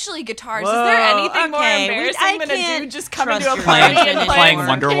 especially guitars. Whoa, is there anything more okay, embarrassing I than a can't dude just coming trust to a your party judgment and Playing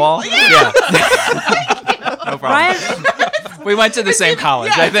anymore. Wonderwall? Yeah. No problem. Ryan, We went to the same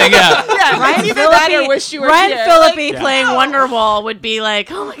college, I think. Yeah. Yeah, Ryan either that or Phillippe, wish you were Ryan here. Phillippe Like, playing Wonderwall would be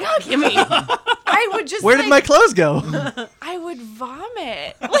like, oh my god, give me. I would just Where did my like, clothes go? I would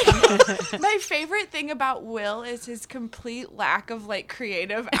vomit. Like my favorite thing about Will is his complete lack of like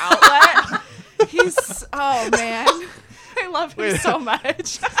creative outlet. He's oh man. I love him so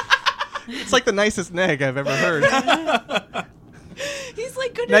much. It's like the nicest neg I've ever heard. He's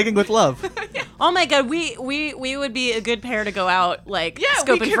like good at Negging with love. Oh my god, we would be a good pair to go out like Yeah,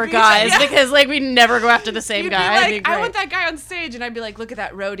 we scoping could for be- guys yeah. because like we never go after the same You'd guy. be It'd be like, I great. want that guy on stage, and I'd be like, look at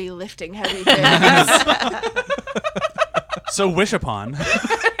that roadie lifting heavy things. So wish upon.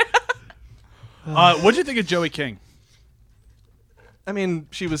 What'd you think of Joey King? I mean,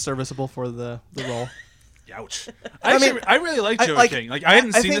 she was serviceable for the role. Ouch. I really like Joey King. Like I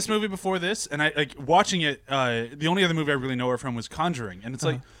hadn't I seen think- this movie before this, and I like watching it. The only other movie I really know her from was Conjuring, and it's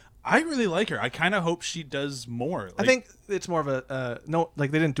like I really like her. I kind of hope she does more. Like, I think it's more of a no, like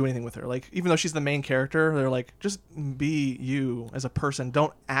they didn't do anything with her. Like even though she's the main character, they're like just be you as a person.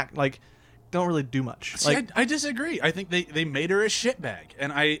 Don't act like, don't really do much. See, Like I disagree. I think they made her a shitbag,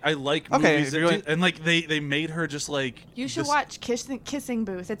 and I like Okay, movies if that you're do, going- and like they made her just like You should this- watch Kissing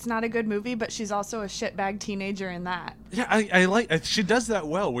Booth. It's not a good movie, but she's also a shitbag teenager in that. Yeah, I like she does that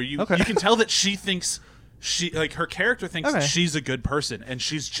well. Where you Okay. you can tell that she thinks her character thinks Okay. she's a good person, and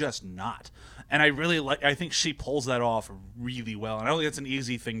she's just not. And I really like. I think she pulls that off really well. And I don't think it's an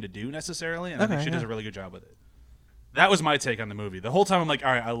easy thing to do necessarily. And I think Okay, she does yeah. a really good job with it. That was my take on the movie. The whole time I'm like,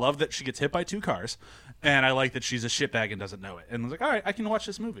 all right, I love that she gets hit by 2 cars, and I like that she's a shitbag and doesn't know it. And I was like, all right, I can watch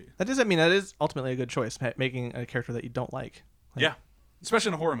this movie. that doesn't mean that is ultimately a good choice. Making a character that you don't like. Yeah, especially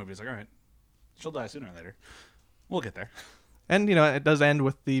in a horror movie. It's like, all right, she'll die sooner or later. We'll get there. And you know it does end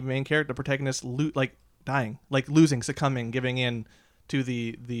with the main character, the protagonist, dying, like losing, succumbing, giving in to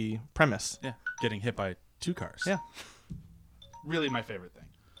the premise. Yeah, getting hit by 2 cars. Yeah. Really my favorite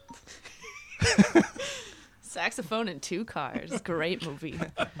thing. Saxophone in 2 Cars. Great movie.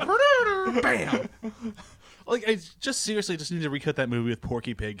 Bam! Like, I just seriously just need to recut that movie with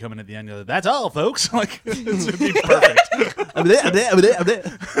Porky Pig coming at the end. That's all, folks. Like, it would be perfect.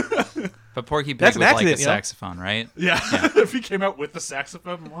 But Porky Pig That's with an like accident, a you know? saxophone, right? Yeah. If he came out with the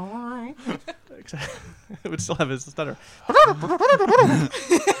saxophone. It would still have his stutter.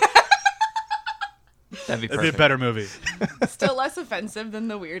 That'd be It'd be a perfect. better movie. Still less offensive than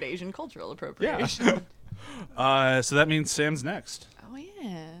the weird Asian cultural appropriation. So that means Sam's next. Oh,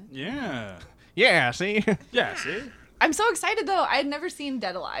 yeah. Yeah. Yeah, see? Yeah, see? I'm so excited, though. I had never seen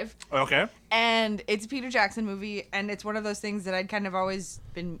Dead Alive. Okay. And it's a Peter Jackson movie, and it's one of those things that I'd kind of always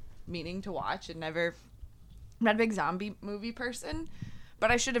been meaning to watch and never... I'm not a big zombie movie person,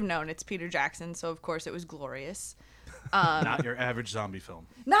 but I should have known it's Peter Jackson, so of course it was glorious. Not your average zombie film.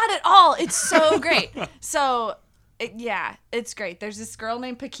 Not at all. It's so great. So, it's great. There's this girl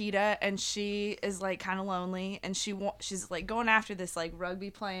named Paquita, and she is like kind of lonely, and she's like going after this like rugby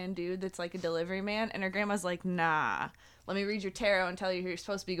playing dude that's like a delivery man, and her grandma's like, nah, let me read your tarot and tell you who you're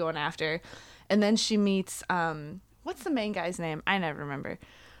supposed to be going after. And then she meets what's the main guy's name? I never remember.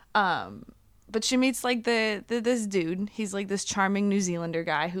 But she meets like this dude. He's like this charming New Zealander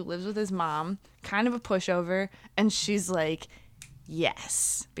guy who lives with his mom, kind of a pushover, and she's like,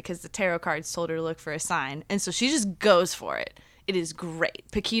 yes, because the tarot cards told her to look for a sign. And so she just goes for it. It is great.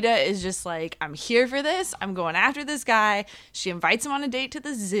 Paquita is just like, I'm here for this. I'm going after this guy. She invites him on a date to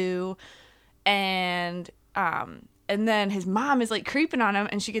the zoo. And then his mom is like creeping on him,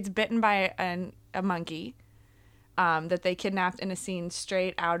 and she gets bitten by a monkey that they kidnapped in a scene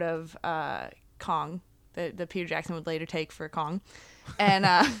straight out of Kong, that Peter Jackson would later take for Kong. And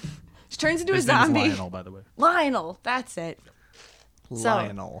she turns into His a name is zombie. Lionel, by the way. Lionel, that's it. So-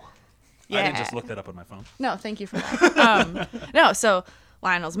 Lionel. Yeah. I didn't just look that up on my phone. No, thank you for that. No, so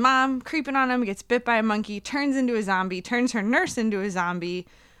Lionel's mom creeping on him, gets bit by a monkey, turns into a zombie, turns her nurse into a zombie.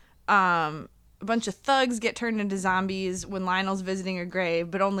 A bunch of thugs get turned into zombies when Lionel's visiting her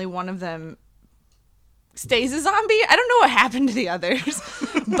grave, but only one of them stays a zombie. I don't know what happened to the others.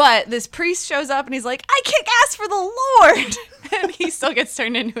 But this priest shows up and he's like, I kick ass for the Lord. And he still gets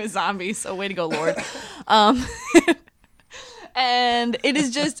turned into a zombie. So way to go, Lord. And it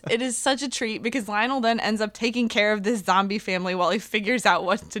is such a treat because Lionel then ends up taking care of this zombie family while he figures out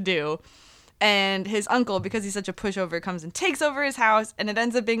what to do. And his uncle, because he's such a pushover, comes and takes over his house, and it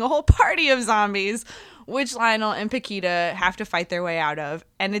ends up being a whole party of zombies, which Lionel and Paquita have to fight their way out of.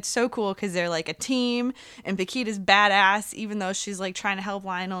 And it's so cool because they're like a team, and Paquita's badass, even though she's like trying to help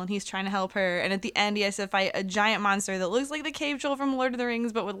Lionel and he's trying to help her. And at the end, he has to fight a giant monster that looks like the cave troll from Lord of the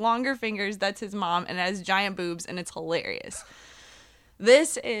Rings, but with longer fingers. That's his mom, and it has giant boobs, and it's hilarious.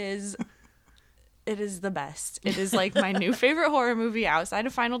 It is the best. It is like my new favorite horror movie outside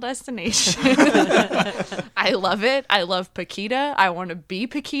of Final Destination. I love it. I love Paquita. I want to be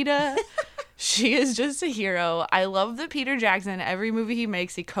Paquita. She is just a hero. I love that Peter Jackson, every movie he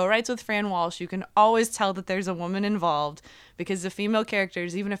makes, he co-writes with Fran Walsh. You can always tell that there's a woman involved because the female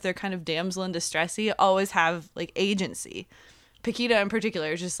characters, even if they're kind of damsel in distressy, always have like agency. Paquita in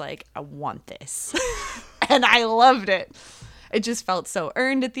particular is just like, I want this. And I loved it. It just felt so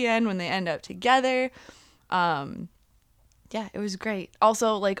earned at the end when they end up together. Yeah, it was great.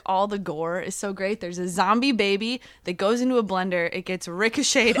 Also, like, all the gore is so great. There's a zombie baby that goes into a blender. It gets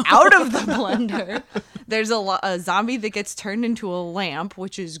ricocheted out of the blender. There's a zombie that gets turned into a lamp,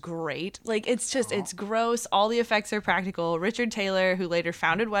 which is great. Like, it's gross. All the effects are practical. Richard Taylor, who later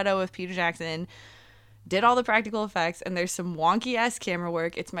founded Weta with Peter Jackson, did all the practical effects, and there's some wonky-ass camera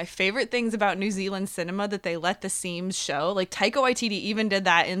work. It's my favorite things about New Zealand cinema that they let the seams show. Like, Taika Waititi even did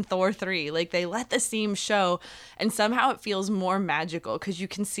that in Thor 3. Like, they let the seams show, and somehow it feels more magical because you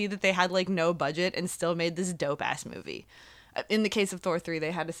can see that they had, like, no budget and still made this dope-ass movie. In the case of Thor 3,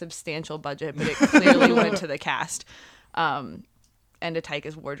 they had a substantial budget, but it clearly went to the cast. And to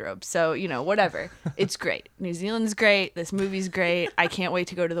Taika's wardrobe. So, you know, whatever. It's great. New Zealand's great. This movie's great. I can't wait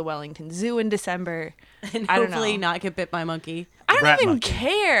to go to the Wellington Zoo in December. And I don't hopefully know. not get bit by a monkey. I don't Rat even monkey.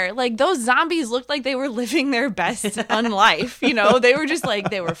 care. Like, those zombies looked like they were living their best on life. You know, they were just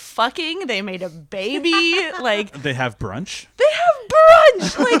like, they were fucking. They made a baby. Like, They have brunch. they have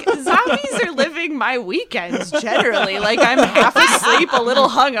brunch. Like, zombies are living my weekends generally. Like, I'm half asleep, a little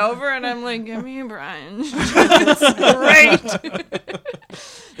hungover, and I'm like, give me a brunch. It's great.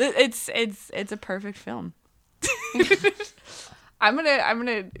 It's a perfect film. I'm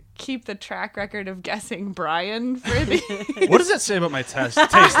gonna keep the track record of guessing Brian for the. What does that say about my taste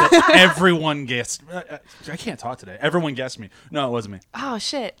that everyone guessed? I can't talk today. Everyone guessed me. No, it wasn't me. Oh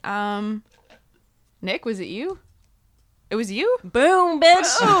shit. Nick, was it you? It was you. Boom,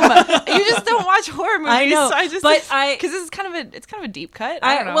 bitch. Boom. You just don't watch horror movies. I know, so I just, but because it's kind of a deep cut.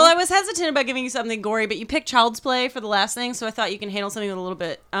 I don't know. Well, I was hesitant about giving you something gory, but you picked Child's Play for the last thing, so I thought you can handle something with a little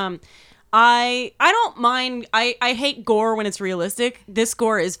bit. I don't mind. I hate gore when it's realistic. This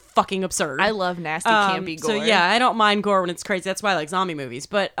gore is fucking absurd. I love nasty, campy gore. So yeah, I don't mind gore when it's crazy. That's why I like zombie movies.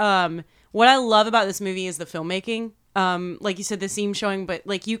 But what I love about this movie is the filmmaking. Like you said, the scene showing, but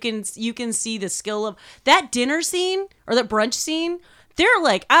like you can see the skill of that dinner scene or that brunch scene. There are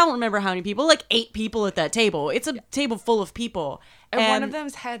like, I don't remember how many people, like 8 people at that table. It's a table full of people. and one of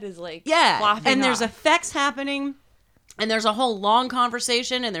them's head is like yeah, and there's off. effects happening. And there's a whole long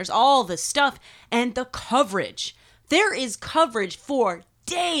conversation, and there's all this stuff, and the coverage. There is coverage for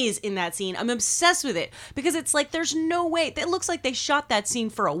days in that scene. I'm obsessed with it because it's like there's no way. It looks like they shot that scene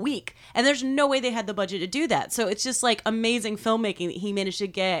for a week, and there's no way they had the budget to do that. So it's just like amazing filmmaking that he managed to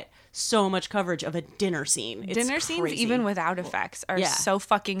get so much coverage of a dinner scene. It's Dinner scenes, crazy. even without effects, are Yeah. so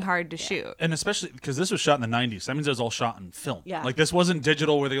fucking hard to shoot. And especially because this was shot in the 90s. That means it was all shot in film. Yeah. Like, this wasn't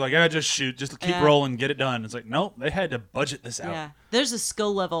digital where they're like, just shoot, just keep Yeah. rolling, get it done. It's like, nope, they had to budget this out. Yeah, there's a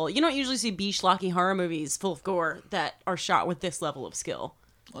skill level. You don't usually see B schlocky horror movies full of gore that are shot with this level of skill.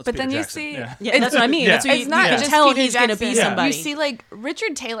 Well, it's But Peter then you Jackson. see- Yeah. Yeah, that's what I mean. Yeah. That's what It's not you just tell Peter he's going to Jackson. be somebody. You see, like,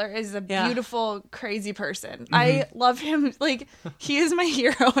 Richard Taylor is a Yeah. beautiful, crazy person. I love him. Like, he is my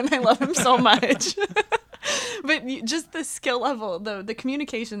hero, and I love him so much. But just the skill level, the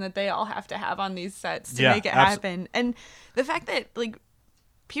communication that they all have to have on these sets to Yeah, make it happen. And the fact that, like,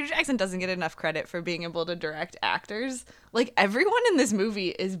 Peter Jackson doesn't get enough credit for being able to direct actors. Like, everyone in this movie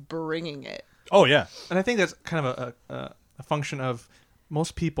is bringing it. Oh, yeah. And I think that's kind of a function of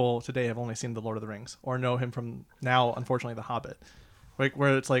most people today have only seen The Lord of the Rings or know him from now, unfortunately, The Hobbit. Like,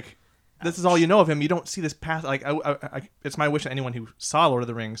 where it's like, this is all you know of him. You don't see this past. Like, it's my wish that anyone who saw Lord of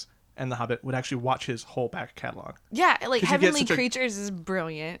the Rings and The Hobbit would actually watch his whole back catalog. Yeah, like, Did you get Heavenly such a- Creatures is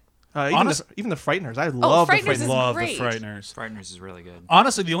brilliant. Even the Frighteners. I love the Frighteners Frighteners. is Love great. the Frighteners. Frighteners is really good.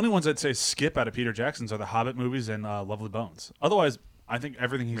 Honestly, the only ones I'd say skip out of Peter Jackson's are the Hobbit movies and Lovely Bones. Otherwise, I think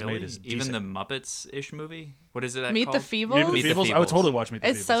everything he's Really? made is Even decent. the Muppets-ish movie? What is it that Meet the called? Feebles? Meet the Meet the Feebles? I would Feebles. totally watch Meet the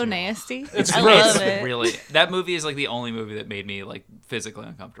Feebles. It's so yeah. nasty. It's I gross. love it. Really, that movie is like the only movie that made me like physically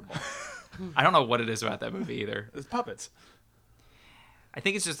uncomfortable. I don't know what it is about that movie either. It's puppets. I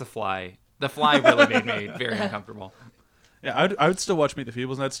think it's just The Fly. The Fly really made me very uncomfortable. Yeah, I would still watch Meet the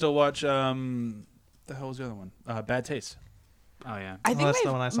Feebles, and I'd still watch the hell was the other one? Bad Taste. Oh yeah. I think that's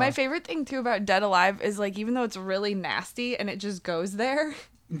the one I saw. my favorite thing too about Dead Alive is like even though it's really nasty and it just goes there,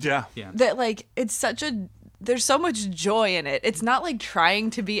 Yeah. Yeah. that like it's such a there's so much joy in it. It's not like trying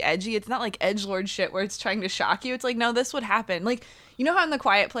to be edgy. It's not like edgelord shit where it's trying to shock you. It's like no, this would happen. Like you know how in The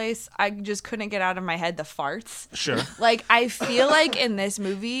Quiet Place I just couldn't get out of my head the farts. Sure. Like I feel like in this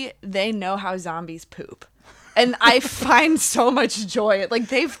movie they know how zombies poop. And I find so much joy. Like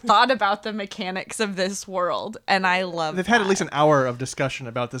they've thought about the mechanics of this world, and I love. They've had at that. least an hour of discussion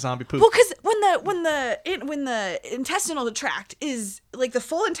about the zombie poop. Well, because when the intestinal tract is like the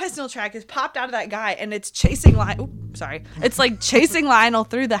full intestinal tract is popped out of that guy, and it's chasing sorry. It's like chasing Lionel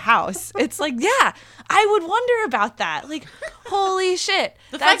through the house. It's like, yeah, I would wonder about that. Like, holy shit.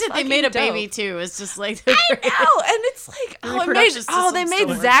 The fact that they made a baby dope. too is just like I know, and it's like, The they reproduction made system's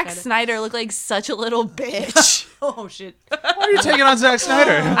so Zack much better. Snyder look like such a little bitch. oh shit. Why are you taking on Zack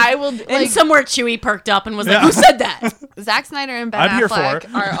Snyder? I will And like somewhere Chewie perked up and was like, Yeah. "Who said that?" Zack Snyder and Ben I'm here Affleck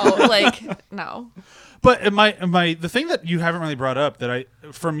for. are all, like no. But the thing that you haven't really brought up that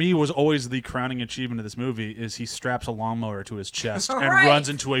for me was always the crowning achievement of this movie is he straps a lawnmower to his chest and Right. runs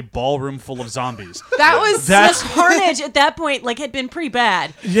into a ballroom full of zombies. That was That's- The carnage at that point like had been pretty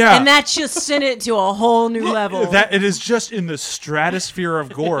bad. Yeah. And that just sent it to a whole new level. That it is just in the stratosphere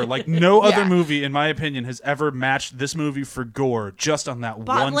of gore. Like no other Yeah. movie, in my opinion, has ever matched this movie for gore. Just on that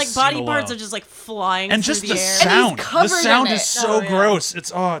one, like scene body parts alone. are just like flying and through just the the air. sound. The covered in sound it. is so Oh, yeah. gross.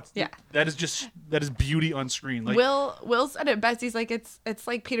 It's Yeah. that is beauty on screen. Like Will said it best. He's like, it's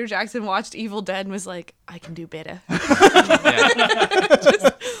like Peter Jackson watched Evil Dead and was like, I can do better.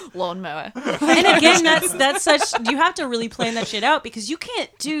 Just lawnmower. And again, that's such you have to really plan that shit out because you can't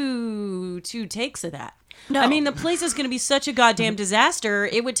do 2 takes of that. No. I mean, the place is going to be such a goddamn disaster.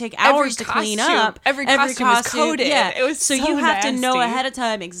 It would take hours to clean costume- up. every costume is coded. Yeah, It was so so you have to know nasty. ahead of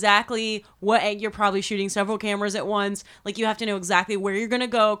time exactly what you're probably shooting several cameras at once. Like you have to know exactly where you're going to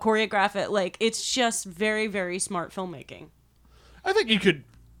go, choreograph it. Like it's just very, very smart filmmaking. I think you could.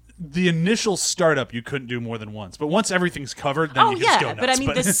 The initial startup you couldn't do more than once, but once everything's covered, then Oh you can just go yeah, nuts. but I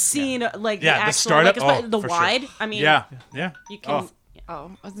mean the scene, like yeah, the actual, startup, like especially the for sure. wide. I mean, yeah. you can. Oh.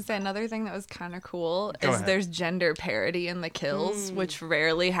 Oh, I was gonna say another thing that was kind of cool Go is ahead. there's gender parody in the kills, which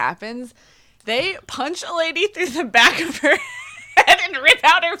rarely happens. They punch a lady through the back of her head and rip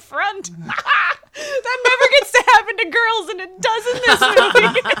out her front. That never gets to happen to girls, and it does in this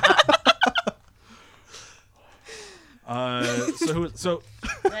movie. So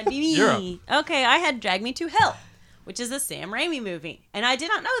That'd be me. You're up. Okay, I had Drag Me to Hell, which is a Sam Raimi movie, and I did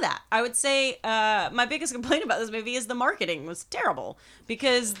not know that. I would say my biggest complaint about this movie is the marketing was terrible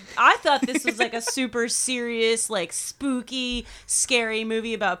because I thought this was like a super serious, like spooky, scary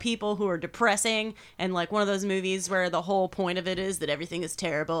movie about people who are depressing, and like one of those movies where the whole point of it is that everything is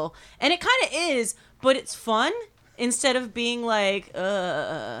terrible, and it kind of is, but it's fun. Instead of being like,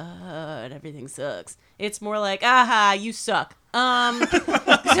 and everything sucks, it's more like, aha, you suck. So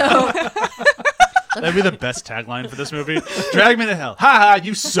that'd be the best tagline for this movie. Drag me to hell. Ha ha,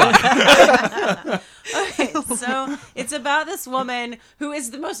 you suck. so it's about this woman who is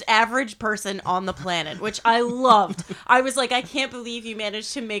the most average person on the planet, which I loved. I was like, I can't believe you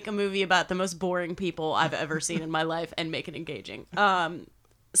managed to make a movie about the most boring people I've ever seen in my life and make it engaging.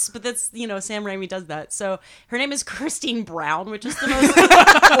 But that's, Sam Raimi does that. So her name is Christine Brown, which is the most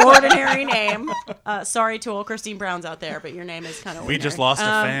ordinary name. Sorry to all Christine Browns out there, but your name is kind of We just lost a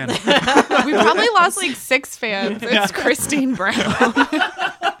fan. We probably lost like 6 fans. It's Christine Brown.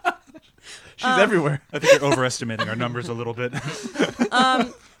 She's everywhere. I think you're overestimating our numbers a little bit.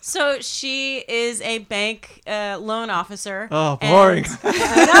 So she is a bank loan officer. Oh, boring.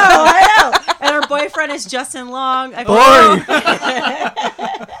 I know. And her boyfriend is Justin Long. Boring.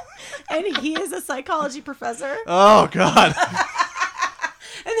 And he is a psychology professor. Oh, God.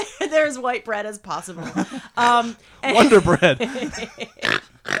 And they're as white bread as possible. And- Wonder Bread.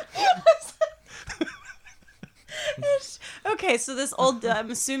 Okay, so this old,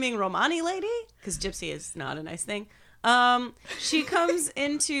 I'm assuming Romani lady, because gypsy is not a nice thing. She comes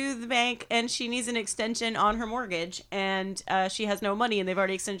into the bank and she needs an extension on her mortgage, and she has no money, and they've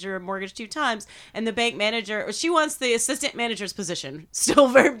already extended her mortgage 2 times. And the bank manager, she wants the assistant manager's position.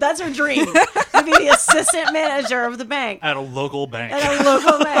 That's her dream, to be the assistant manager of the bank. At a local bank. At a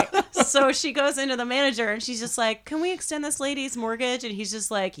local bank. So she goes into the manager and she's just like, can we extend this lady's mortgage? And he's just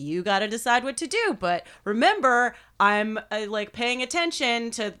like, you got to decide what to do. But remember, I'm like paying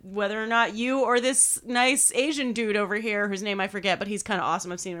attention to whether or not you or this nice Asian dude over here, whose name I forget, but he's kind of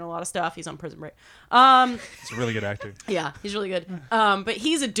awesome. I've seen him in a lot of stuff. He's on Prison Break. It's a really good actor. Yeah, he's really good. But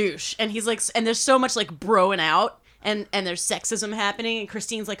he's a douche, and he's like, and there's so much like broing out. And there's sexism happening, and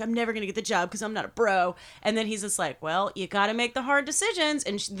Christine's like, I'm never going to get the job because I'm not a bro. And then he's just like, well, you got to make the hard decisions.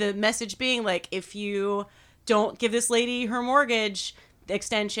 And the message being like, if you don't give this lady her mortgage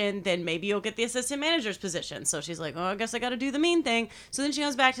extension, then maybe you'll get the assistant manager's position. So she's like, oh, I guess I got to do the mean thing. So then she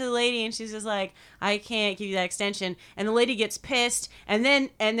goes back to the lady, and she's just like, I can't give you that extension. And the lady gets pissed, and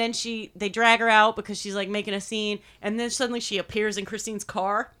then they drag her out because she's like making a scene. And then suddenly she appears in Christine's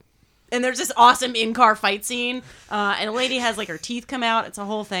car. And there's this awesome in-car fight scene, and a lady has like her teeth come out. It's a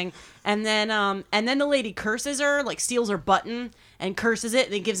whole thing, And then the lady curses her, like steals her button and curses it,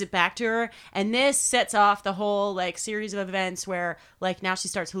 and then gives it back to her. And this sets off the whole like series of events where like now she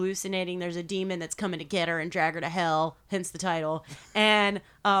starts hallucinating. There's a demon that's coming to get her and drag her to hell, hence the title. And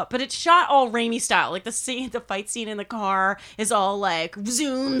but it's shot all Raimi style. Like the fight scene in the car is all like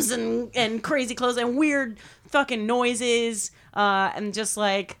zooms and crazy clothes and weird fucking noises, and just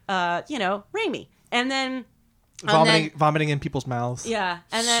like Raimi. And then vomiting in people's mouths. yeah,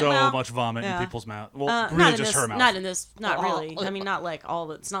 and then So much vomit yeah. in people's mouth. Well, not really in just this, her mouth. Not in this. Not really. I mean, not like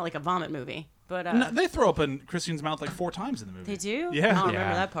all. It's not like a vomit movie, but No, they throw up in Christine's mouth like 4 times in the movie. they do. Yeah. I don't Yeah.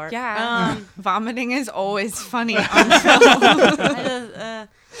 remember that part. Yeah. Vomiting is always funny on film.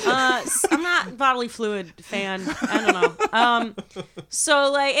 I just, I'm not bodily fluid fan. I don't know.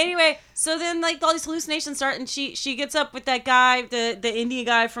 So like anyway, so then like all these hallucinations start, and she gets up with that guy, the Indian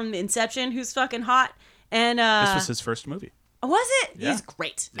guy from Inception, who's fucking hot, and This was his first movie. was it? Yeah. He's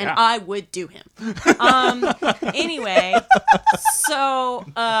great, and Yeah. I would do him. Anyway, so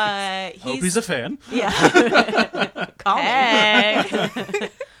Hope he's a fan. yeah. Call me. Hey.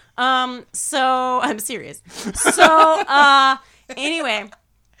 So I'm serious. So anyway,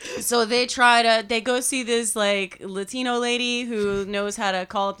 so they go see this like Latino lady who knows how to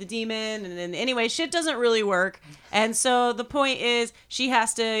call up the demon, and then anyway, shit doesn't really work. And so the point is she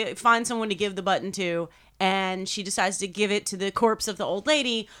has to find someone to give the button to, and she decides to give it to the corpse of the old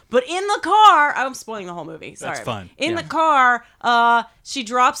lady. But in the car, I'm spoiling the whole movie. Sorry. That's fine. In Yeah. the car, she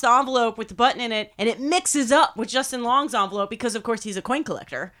drops the envelope with the button in it, and it mixes up with Justin Long's envelope because, of course, he's a coin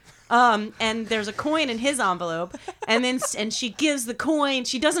collector. And there's a coin in his envelope, and she gives the coin.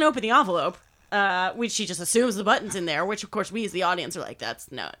 She doesn't open the envelope, which she just assumes the button's in there. Which, of course, we as the audience are like,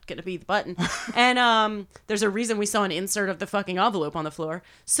 that's not gonna be the button. And there's a reason we saw an insert of the fucking envelope on the floor.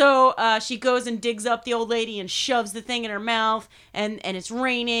 So she goes and digs up the old lady and shoves the thing in her mouth, and it's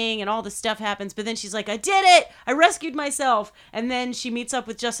raining, and all this stuff happens. But then she's like, I did it! I rescued myself. And then she meets up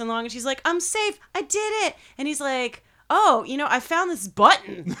with Justin Long, and she's like, I'm safe! I did it! And he's like, oh, I found this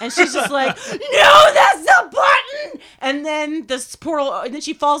button. And she's just like, no, that's the button. And then this portal, and then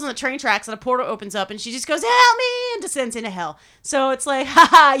she falls on the train tracks, and a portal opens up, and she just goes, help me, and descends into hell. So it's like,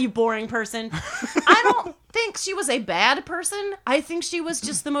 haha, you boring person. I don't think she was a bad person. I think she was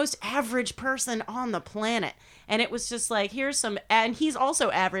just the most average person on the planet. And it was just like, here's some, and he's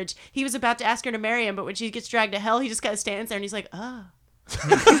also average. He was about to ask her to marry him, but when she gets dragged to hell, he just kind of stands there, and he's like, oh.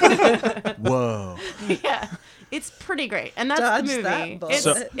 Whoa. Yeah, it's pretty great, and that's Dodge the movie. that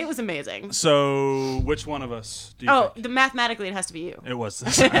bullet. It was amazing. So, which one of us do you Oh, think? the mathematically, it has to be you. It was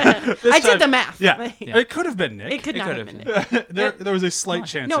this. I did the math. Yeah. Yeah. It could have been Nick. It could not have could've been Nick. there was a slight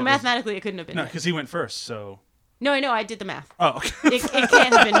chance. No, it was- mathematically, it couldn't have been No, Nick. because he went first, so. No, I know, I did the math. Oh, okay. It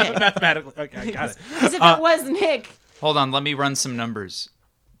can't have been Nick. Mathematically. Okay, I got it. Because if it was Nick, Hold on, let me run some numbers.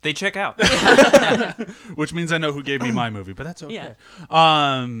 They check out. Which means I know who gave me my movie, but that's okay.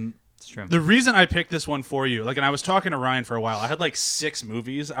 Yeah. It's true. The reason I picked this one for you, like, and I was talking to Ryan for a while. I had like 6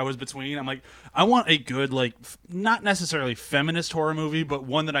 movies I was between. I'm like, I want a good, like, not necessarily feminist horror movie, but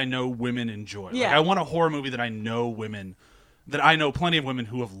one that I know women enjoy. Like, Yeah. I want a horror movie that I know women, that I know plenty of women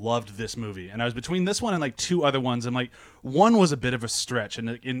who have loved this movie. And I was between this one and like 2 other ones. And like, one was a bit of a stretch,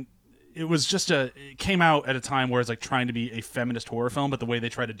 and it was just it came out at a time where it's like trying to be a feminist horror film, but the way they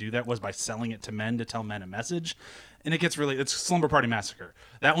try to do that was by selling it to men to tell men a message. And it gets it's Slumber Party Massacre.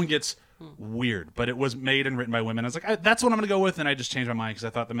 That one gets weird, but it was made and written by women. I was like, that's what I'm going to go with, and I just changed my mind because I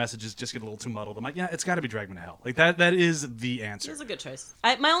thought the messages just get a little too muddled. I'm like, yeah, it's got to be Drag Me to Hell. Like, that is the it answer. was a good choice.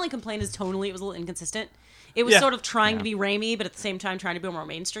 My only complaint is tonally, it was a little inconsistent. It was Yeah. sort of trying to be Raimi, but at the same time trying to be more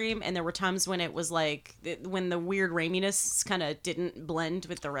mainstream. And there were times when it was like, when the weird Raiminess kind of didn't blend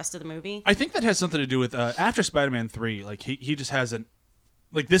with the rest of the movie. I think that has something to do with after Spider-Man 3, like, he just hasn't,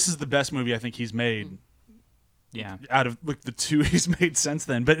 like, this is the best movie I think he's made Yeah. out of like the 2 he's made since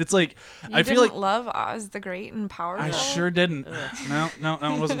then. But it's like, You I feel like didn't love Oz the Great and Powerful. I sure didn't. No, that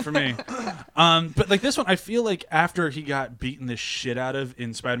one wasn't for me. But like this one, I feel like after he got beaten the shit out of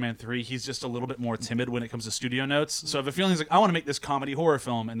in Spider-Man 3, he's just a little bit more timid when it comes to studio notes. So I have a feeling he's like, I want to make this comedy horror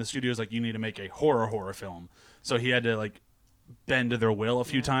film, and the studio's like, you need to make a horror film. So he had to like bend to their will a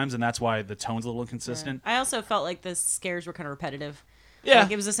few times, and that's why the tone's a little inconsistent. I also felt like the scares were kind of repetitive. Yeah.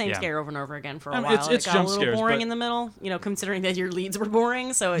 Like, it was the same Yeah. scare over and over again for a I mean, while. it's it got jump a little scares, boring but- in the middle, considering that your leads were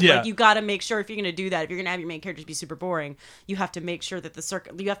boring. So it's Yeah. like you got to make sure if you're going to do that, if you're going to have your main characters be super boring, you have to make sure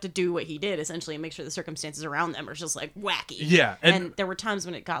that you have to do what he did essentially and make sure the circumstances around them are just like wacky. Yeah, And, and- there were times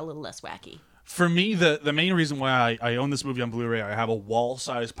when it got a little less wacky. For me, the main reason why I own this movie on Blu-ray, I have a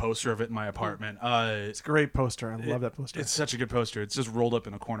wall-sized poster of it in my apartment. It's a great poster. I love that poster. It's such a good poster. It's just rolled up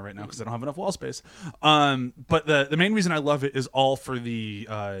in a corner right now because I don't have enough wall space. But the main reason I love it is all for the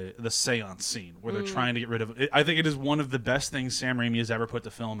seance scene where they're trying to get rid of it. I think it is one of the best things Sam Raimi has ever put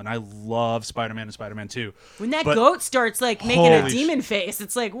to film, and I love Spider-Man and Spider-Man 2. When that But- goat starts like making a Holy demon face,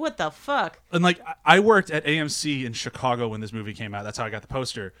 it's like, what the fuck? And like I worked at AMC in Chicago when this movie came out. That's how I got the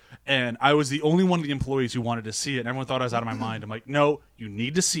poster. And I was the only one of the employees who wanted to see it. And everyone thought I was out of my mind. I'm like, no, you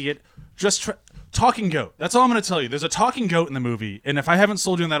need to see it. Just talking goat. That's all I'm going to tell you. There's a talking goat in the movie. And if I haven't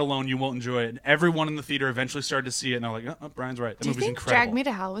sold you on that alone, you won't enjoy it. And everyone in the theater eventually started to see it. And they're like, oh, Brian's right. That Do you movie's think incredible. Drag Me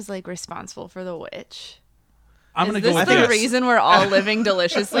to Hell was like responsible for The Witch? I'm Is going to this go with the yes. reason we're all living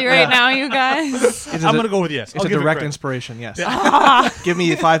deliciously right now, you guys? It's I'm going to go with yes. It's I'll a give it direct credit. inspiration. Yes. Give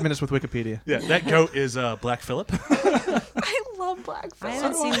me 5 minutes with Wikipedia. Yeah, that goat is Black Phillip. I love Black I Phillip.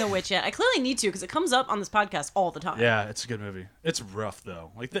 haven't seen The Witch yet. I clearly need to because it comes up on this podcast all the time. Yeah, it's a good movie. It's rough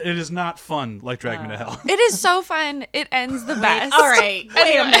though. Like it is not fun like Drag Me to Hell. It is so fun. It ends the best. All right,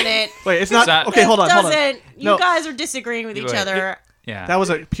 wait a minute. Wait, it's not. not- Okay, hold on. Doesn't you No. guys are disagreeing with each Wait. other? Yeah. That was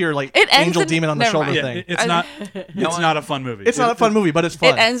a pure like It ends angel in- demon on the never shoulder mind. Yeah, thing. it's not. It's not a fun movie. It's not a fun movie, but it's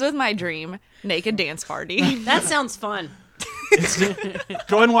fun. It ends with my dream naked dance party. That sounds fun.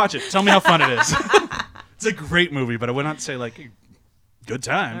 Go and watch it. Tell me how fun it is. It's a great movie, but I would not say like good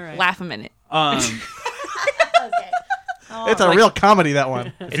time. All right. Laugh a minute. It's a real comedy, that one.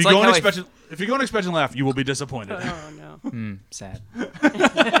 If It's you like go how and I- expect if you go and expect to laugh, you will be disappointed. Oh no. Sad.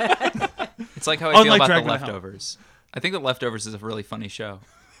 It's like how I feel Unlike about Drag The Me to Hell. Leftovers. I think The Leftovers is a really funny show.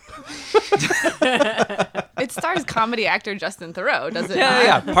 It stars comedy actor Justin Theroux, does it? Yeah,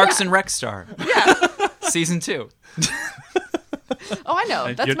 not? yeah. Parks and Rec star. Yeah. Season 2. Oh, I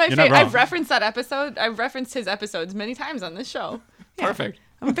know. That's You're- my you're not favorite. wrong. I've referenced that episode. I've referenced his episodes many times on this show. Yeah. Perfect.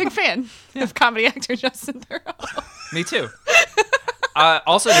 I'm a big fan of comedy actor Justin Theroux. Me too.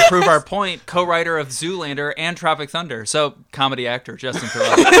 Also, to prove our point, co-writer of Zoolander and Tropic Thunder. So, comedy actor Justin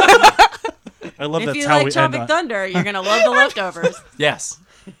Theroux. I love If that's you how like we end. Tropic On, Thunder, you're gonna love The Leftovers. Yes.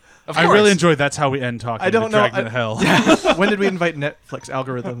 Of I course. really enjoyed that's how we end talking. I don't to Drag know. Me to Hell. When did we invite Netflix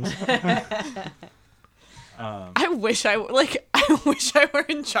algorithms? I wish I were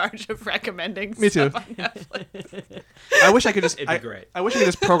in charge of recommending Me too. stuff on Netflix. I wish I could just. It'd be great. I wish I could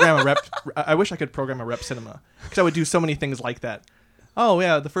just program a rep. I wish I could program a rep cinema because I would do so many things like that. Oh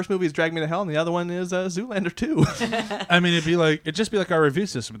yeah, the first movie is Drag Me to Hell, and the other one is Zoolander 2. I mean, it'd just be like our review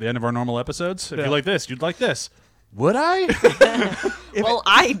system at the end of our normal episodes. If Yeah. you like this, you'd like this. Would I? Well,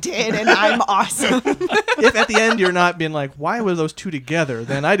 I did, and I'm awesome. If at the end you're not being like, why were those two together?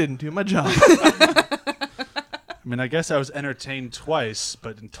 Then I didn't do my job. I mean, I guess I was entertained twice,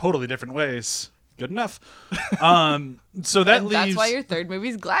 but in totally different ways. Good enough. So that And leaves. that's why your third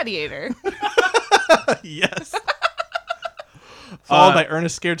movie's Gladiator. Yes. Followed by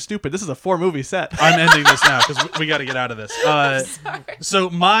Ernest Scared Stupid. This is a 4-movie set. I'm ending this now because we got to get out of this. So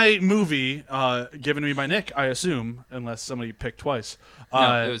my movie, given to me by Nick, I assume, unless somebody picked twice.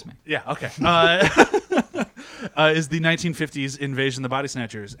 No, it was me. Yeah, okay. Is the 1950s Invasion of the Body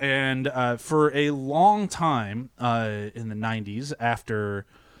Snatchers. And for a long time in the 90s, after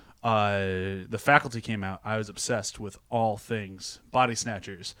The Faculty came out, I was obsessed with all things Body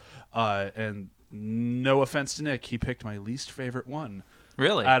Snatchers. And no offense to Nick, he picked my least favorite one.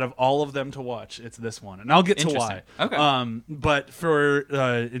 Really? Out of all of them to watch, it's this one, and I'll get to why. Interesting. Okay. But for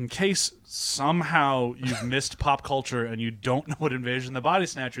in case somehow you've missed pop culture and you don't know what Invasion of the Body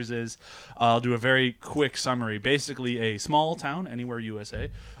Snatchers is, I'll do a very quick summary. Basically, a small town, anywhere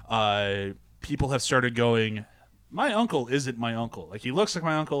USA, people have started going, my uncle isn't my uncle. Like, he looks like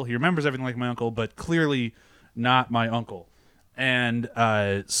my uncle, he remembers everything like my uncle, but clearly not my uncle. And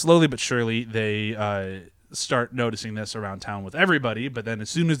slowly but surely, they start noticing this around town with everybody. But then as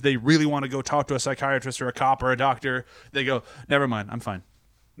soon as they really want to go talk to a psychiatrist or a cop or a doctor, they go, never mind, I'm fine.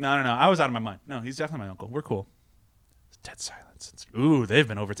 No, I was out of my mind. No, he's definitely my uncle. We're cool. Dead silence. Ooh, they've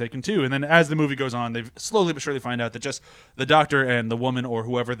been overtaken too. And then as the movie goes on, they slowly but surely find out that just the doctor and the woman, or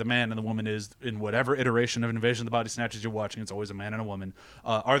whoever the man and the woman is in whatever iteration of Invasion of the Body Snatchers you're watching, it's always a man and a woman,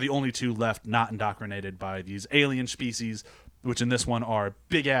 are the only two left not indoctrinated by these alien species, which in this one are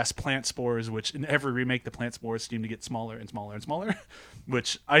big-ass plant spores, which in every remake the plant spores seem to get smaller and smaller and smaller,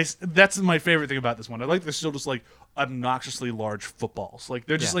 which that's my favorite thing about this one. I like they're still just like obnoxiously large footballs. Like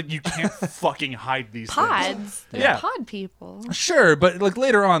they're just like, you can't fucking hide these things. Pods. They're Yeah. pod people. Sure, but like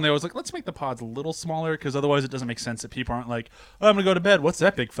later on, they was like, let's make the pods a little smaller because otherwise it doesn't make sense that people aren't like, oh, I'm gonna go to bed. What's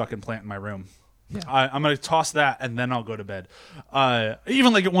that big fucking plant in my room? I'm gonna toss that and then I'll go to bed.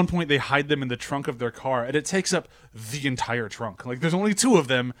 Even like at one point they hide them in the trunk of their car and it takes up the entire trunk. Like there's only 2 of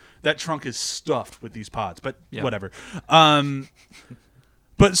them. That trunk is stuffed with these pods, but whatever.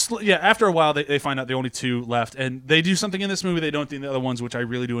 But after a while they find out there are only 2 left, and they do something in this movie they don't do in the other ones, which I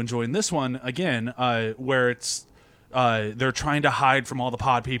really do enjoy in this one again, where it's they're trying to hide from all the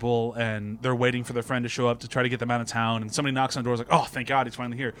pod people and they're waiting for their friend to show up to try to get them out of town, and somebody knocks on the door, like, oh, thank God he's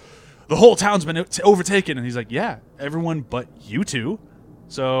finally here. The whole town's been overtaken, and he's like, yeah, everyone but you 2.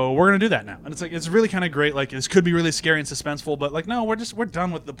 So we're gonna do that now, and it's like it's really kind of great. Like this could be really scary and suspenseful, but like no, we're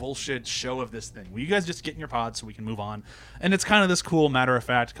done with the bullshit show of this thing. Will you guys just get in your pods so we can move on? And it's kind of this cool matter of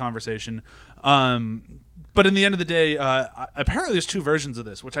fact conversation. But in the end of the day, apparently there's 2 versions of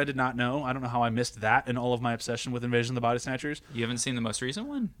this, which I did not know. I don't know how I missed that in all of my obsession with Invasion of the Body Snatchers. You haven't seen the most recent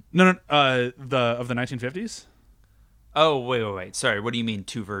one? No, of the 1950s. Oh, wait. Sorry, what do you mean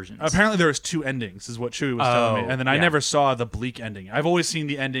 2 versions? Apparently there was 2 endings, is what Chewie was telling me. And then I never saw the bleak ending. I've always seen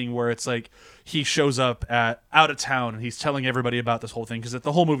the ending where it's like he shows up out of town and he's telling everybody about this whole thing, because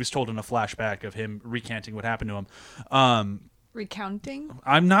the whole movie's told in a flashback of him recanting what happened to him. Recounting?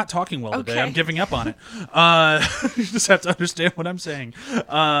 I'm not talking well today. Okay. I'm giving up on it. You just have to understand what I'm saying.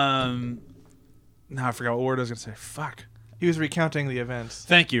 Now I forgot what word I was going to say. Fuck. He was recounting the events.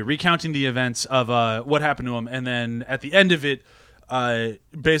 Thank you. Recounting the events of what happened to him. And then at the end of it,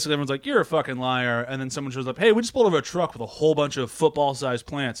 basically everyone's like, you're a fucking liar. And then someone shows up, hey, we just pulled over a truck with a whole bunch of football-sized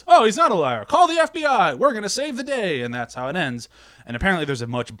plants. Oh, he's not a liar. Call the FBI. We're going to save the day. And that's how it ends. And apparently there's a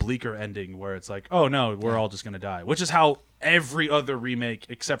much bleaker ending where it's like, oh, no, we're all just going to die. Which is how every other remake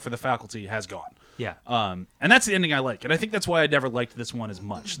except for The Faculty has gone. Yeah. And that's the ending I like. And I think that's why I never liked this one as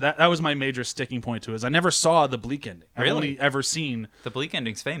much. That was my major sticking point to it, is I never saw the bleak ending. I've Really? only ever seen... The bleak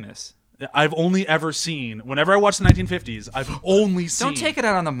ending's famous. I've only ever seen... Whenever I watch the 1950s, I've only seen... Don't take it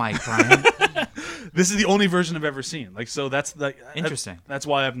out on the mic, Brian. This is the only version I've ever seen. Like, so that's like... Interesting. That's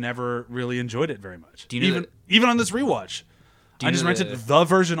why I've never really enjoyed it very much. Do you know even on this rewatch, Do you I just know rented the- the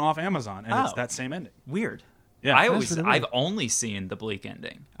version off Amazon, and it's Oh. that same ending. Weird. Yeah. I've only seen the bleak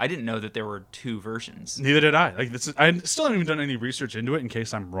ending. I didn't know that there were 2 versions. Neither did I. Like I still haven't even done any research into it in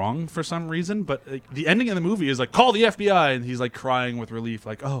case I'm wrong for some reason. But like, the ending of the movie is like, call the FBI, and he's like crying with relief,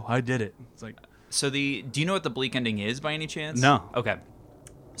 like, oh, I did it. It's like, So do you know what the bleak ending is by any chance? No. Okay.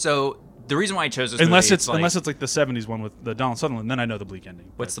 So the reason why I chose this unless movie, it's like the 70s one with the Donald Sutherland, then I know the bleak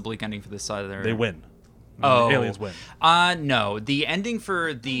ending. what's the bleak ending for this side of their... They win. Oh, The aliens win. No. The ending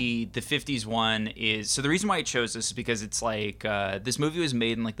for the 50s one is... So the reason why I chose this is because it's like... this movie was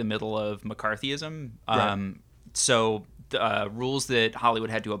made in like the middle of McCarthyism. Right. So the rules that Hollywood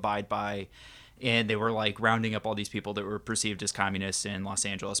had to abide by, and they were like rounding up all these people that were perceived as communists in Los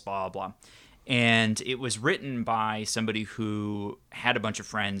Angeles, blah, blah, blah. And it was written by somebody who had a bunch of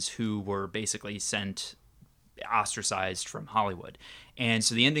friends who were basically ostracized from Hollywood. And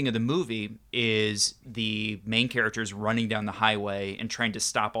so the ending of the movie is the main character's running down the highway and trying to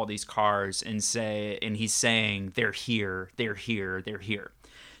stop all these cars and he's saying, they're here, they're here, they're here.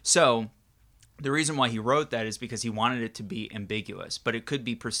 So the reason why he wrote that is because he wanted it to be ambiguous, but it could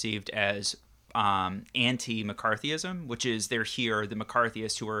be perceived as anti-McCarthyism, which is they're here, the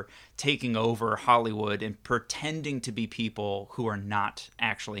McCarthyists who are taking over Hollywood and pretending to be people who are not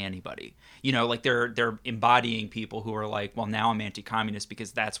actually anybody. You know, like they're embodying people who are like, well, now I'm anti-communist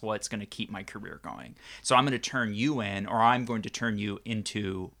because that's what's going to keep my career going. So I'm going to turn you in, or I'm going to turn you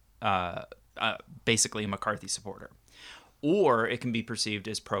into basically a McCarthy supporter. Or it can be perceived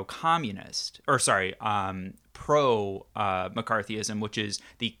as pro-communist, or sorry, pro-McCarthyism, which is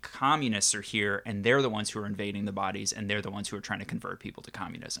the communists are here and they're the ones who are invading the bodies and they're the ones who are trying to convert people to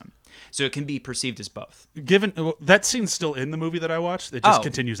communism. So it can be perceived as both. Given that scene's still in the movie that I watched, it just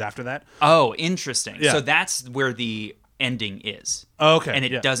continues after that. Oh, interesting. Yeah. So that's where the ending is. Oh, okay, And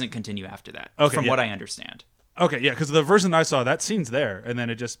it yeah. doesn't continue after that, Okay, from yeah. what I understand. Okay, yeah, because the version I saw, that scene's there, and then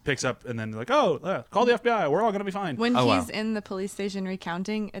it just picks up, and then like, oh, call the FBI, we're all gonna be fine. When Oh, he's wow. in the police station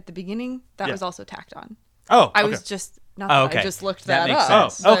recounting at the beginning, that Yeah. was also tacked on. Oh, I okay. was just not Oh, that okay. I just looked That that, makes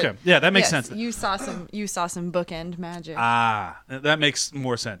up. sense. Oh, but okay. Yeah, that makes yes, sense. You saw some bookend magic. That makes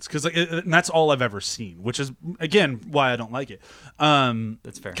more sense because and that's all I've ever seen, which is again why I don't like it.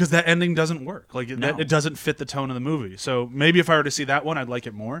 That's fair. Because that ending doesn't work. Like No. it doesn't fit the tone of the movie. So maybe if I were to see that one, I'd like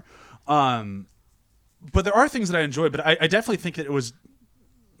it more. But there are things that I enjoy. But I definitely think that it was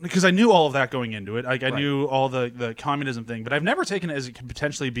because I knew all of that going into it. Like I knew all the communism thing, but I've never taken it as it could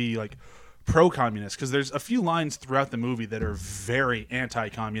potentially be like pro-communist because there's a few lines throughout the movie that are very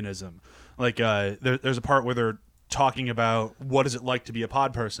anti-communism. Like there's a part where they're talking about what is it like to be a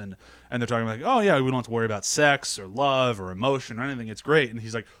pod person, and they're talking like, oh yeah, we don't have to worry about sex or love or emotion or anything. It's great. And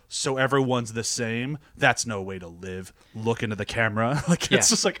he's like, so everyone's the same. That's no way to live. Look into the camera. Like it's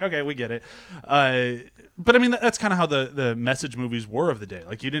just like, okay, we get it. But I mean, that's kind of how the message movies were of the day.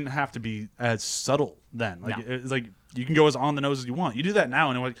 Like you didn't have to be as subtle then. Like it's like you can go as on the nose as you want. You do that now,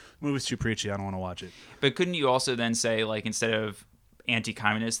 and like, movie's too preachy. I don't want to watch it. But couldn't you also then say, like, instead of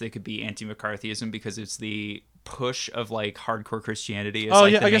anti-communist, they could be anti-McCarthyism because it's the push of like hardcore Christianity as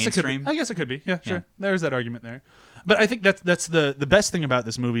the I guess it could mainstream? be. I guess it could be. Yeah, sure. There's that argument there. But I think that's the best thing about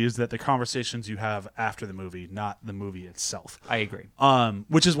this movie is that the conversations you have after the movie, not the movie itself. I agree.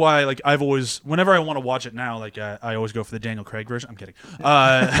 Which is why, like, I've always, whenever I want to watch it now, like, I always go for the Daniel Craig version. I'm kidding.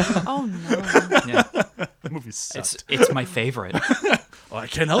 Oh no. Yeah. The movie sucked. It's my favorite. Oh, I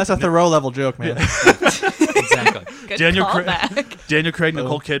can't help That's a it. Thoreau level joke, man. Exactly. Good Daniel callback. Daniel Craig,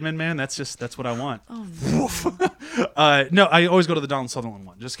 Nicole Kidman, man, that's what I want. Oh no. No, I always go to the Donald Sutherland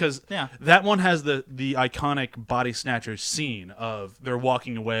one, just because Yeah. that one has the iconic body snatchers scene of they're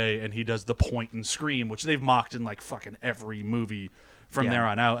walking away and he does the point and scream, which they've mocked in like fucking every movie from there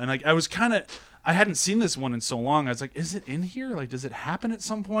on out. And like I hadn't seen this one in so long. I was like, is it in here? Like, does it happen at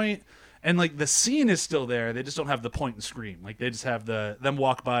some point? And like the scene is still there. They just don't have the point and scream. Like they just have them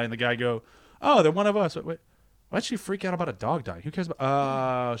walk by and the guy go, "Oh, they're one of us." Wait, why'd she freak out about a dog dying? Who cares about?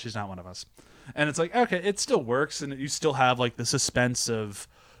 Oh, she's not one of us. And it's like, okay, it still works, and you still have like the suspense of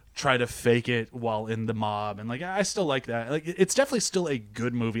try to fake it while in the mob, and like I still like that. Like it's definitely still a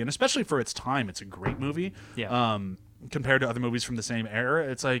good movie, and especially for its time, it's a great movie. Yeah. Compared to other movies from the same era,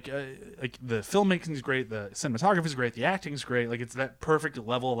 it's like the filmmaking is great, the cinematography is great, the acting is great. Like it's that perfect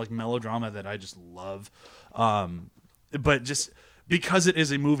level of like melodrama that I just love. But just because it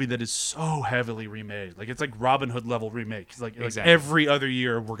is a movie that is so heavily remade, like it's like Robin Hood level remake. Like Exactly. every other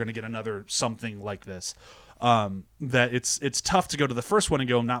year we're gonna get another something like this. That it's tough to go to the first one and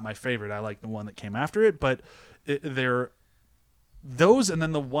go, not my favorite. I like the one that came after it, but they're those, and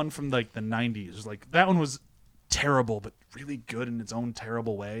then the one from like the 90s, like that one was terrible but really good in its own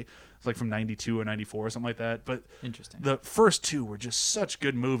terrible way. It's like from 92 or 94 or something like that. But Interesting. the first two were just such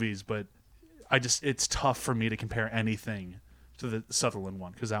good movies, but it's tough for me to compare anything to the Sutherland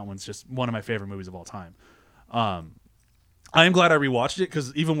one, because that one's just one of my favorite movies of all time. I am glad I rewatched it,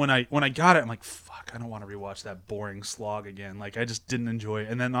 because even when I got it, I'm like, fuck, I don't want to rewatch that boring slog again. Like I just didn't enjoy it.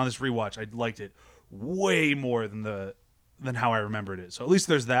 And then on this rewatch, I liked it way more than how I remembered it. So at least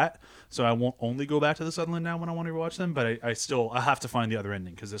there's that. So I won't only go back to the Sutherland now when I want to rewatch them, but I have to find the other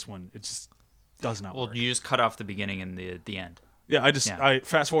ending, because this one, it just does not Well, work. you just cut off the beginning and the end. Yeah, Yeah. I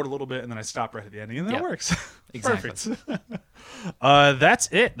fast forward a little bit and then I stop right at the ending, and then it works. Exactly. Perfect. That's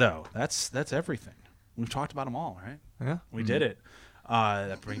it though. That's everything. We've talked about them all, right? Yeah. We did it.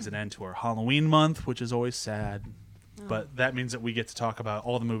 That brings an end to our Halloween month, which is always sad. But that means that we get to talk about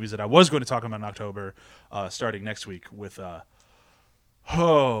all the movies that I was going to talk about in October, starting next week with a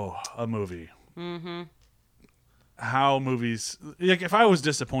movie. Mm-hmm. How movies, like if I was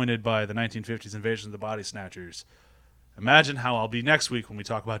disappointed by the 1950s invasion of the Body Snatchers, imagine how I'll be next week when we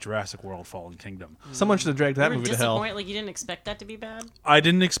talk about Jurassic World: Fallen Kingdom. Someone should have dragged that You were movie to hell. disappointed, like you didn't expect that to be bad. I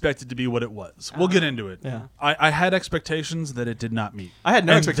didn't expect it to be what it was. We'll get into it. Yeah. I had expectations that it did not meet. I had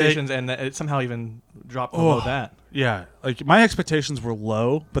no And expectations, and it somehow even dropped below that. Yeah, like my expectations were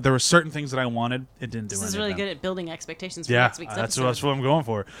low, but there were certain things that I wanted. It didn't do This any is of really them. good at building expectations for Yeah, next week's that's episode. what I'm going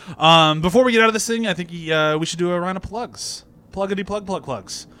for. Before we get out of this thing, I think we should do a round of plugs. Pluggity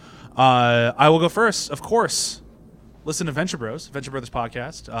plugs. I will go first, of course. Listen to Venture Brothers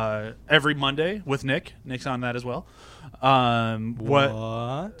podcast, every Monday with Nick. Nick's on that as well.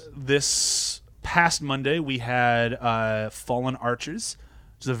 What? This past Monday we had Fallen Archers,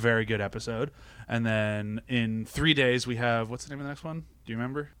 which is a very good episode. And then in 3 days we have, what's the name of the next one? Do you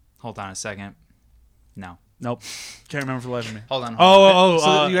remember? Hold on a second. No. Nope. Can't remember for the life of me. Hold on.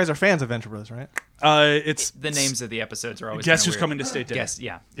 So you guys are fans of Venture Brothers, right? It's The names of the episodes are always Guess kinda Who's weird. Coming to State Dinner. Guess,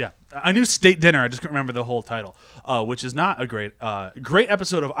 yeah. Yeah, I knew State Dinner. I just couldn't remember the whole title, which is not a great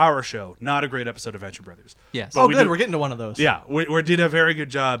episode of our show. Not a great episode of Venture Brothers. Yes. But Oh, we good. did- We're getting to one of those. Yeah, we did a very good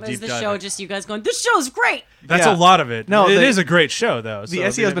job. Is Deep the diving. show just you guys going, this show's great? That's Yeah. a lot of it. No, it the- is a great show though. The so SEO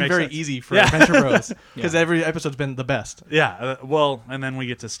has it been makes very sense. easy for Yeah. Venture Bros because every episode's been the best. Yeah, well, and then we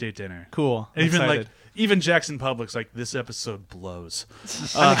get to State Dinner. Cool. I'm Even excited. even Jackson Public's like, this episode blows.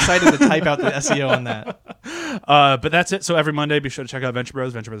 I'm excited to type out the SEO on that. But that's it. So every Monday, be sure to check out Venture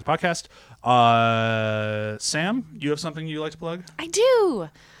Brothers podcast. Sam, you have something you like to plug? I do.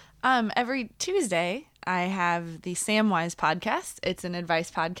 Every Tuesday I have the Samwise podcast. It's an advice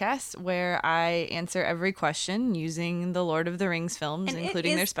podcast where I answer every question using the Lord of the Rings films, And it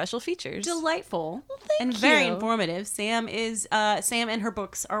including their is special features. Delightful thank and very you. informative. Sam and her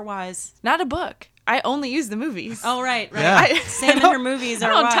books are wise. Not a book. I only use the movies. Oh right. Yeah. Sam and her movies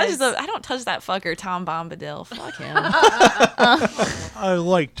are wise. I don't touch that fucker Tom Bombadil. Fuck him. I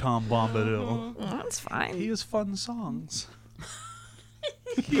like Tom Bombadil. That's fine. He has fun songs.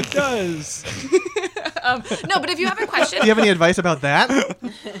 He does. No, but if you have a question, Do you have any advice about that?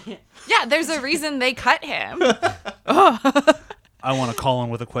 yeah, there's a reason they cut him. I want to call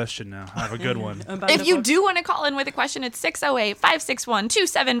in with a question now. I have a good one. If you do want to call in with a question, it's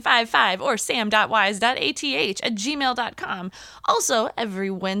 608-561-2755 or sam.wise.ath@gmail.com. Also,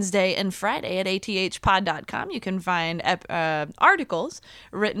 every Wednesday and Friday at athpod.com, you can find articles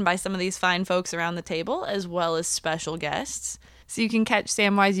written by some of these fine folks around the table, as well as special guests. So you can catch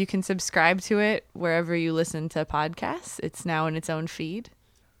Samwise. You can subscribe to it wherever you listen to podcasts. It's now in its own feed.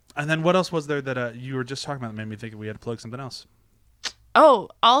 And then what else was there that you were just talking about that made me think we had to plug something else? Oh,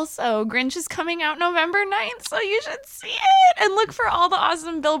 also, Grinch is coming out November 9th, so you should see it. And look for all the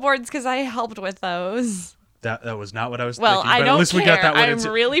awesome billboards, because I helped with those. That was not what I was Well, thinking. I but don't at least we got care. that one I'm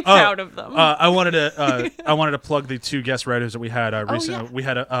into- really proud of them. I wanted to plug the two guest writers that we had recently. yeah. We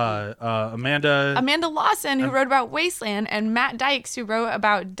had Amanda, Amanda Lawson, who wrote about Wasteland, and Matt Dykes, who wrote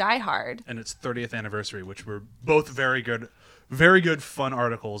about Die Hard. and its 30th anniversary, which were both very good, fun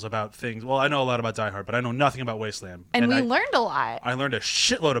articles about things. Well, I know a lot about Die Hard, but I know nothing about Wasteland. And we I learned a lot. I learned a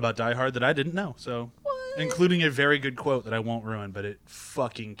shitload about Die Hard that I didn't know. So, including a very good quote that I won't ruin, but it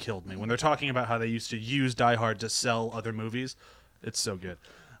fucking killed me when they're talking about how they used to use Die Hard to sell other movies. It's so good.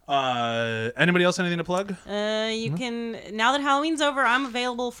 Anybody else anything to plug? You can, now that Halloween's over, I'm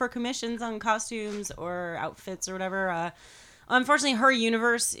available for commissions on costumes or outfits or whatever. Unfortunately, Her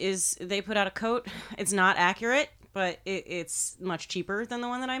Universe they put out a coat. It's not accurate, but it's much cheaper than the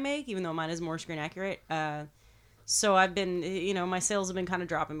one that I make, even though mine is more screen accurate. So I've been, my sales have been kind of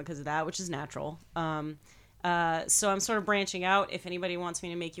dropping because of that, which is natural. So I'm sort of branching out. If anybody wants me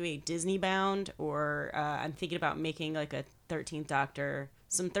to make you a Disney bound, or I'm thinking about making like a 13th Doctor,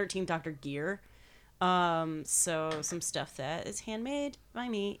 some 13th Doctor gear. So some stuff that is handmade by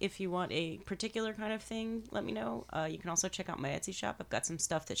me. If you want a particular kind of thing, let me know. You can also check out my Etsy shop. I've got some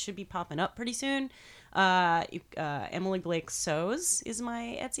stuff that should be popping up pretty soon. Emily Blake Sews is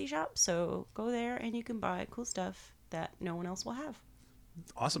my Etsy shop. So go there and you can buy cool stuff that no one else will have.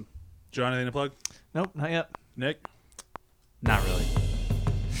 Awesome. John, anything to plug? Nope, not yet. Nick? Not really.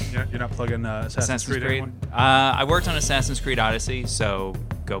 You're not plugging Assassin's Creed anymore? I worked on Assassin's Creed Odyssey, so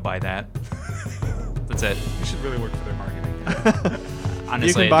go buy that. That's it. You should really work for their marketing. Honestly,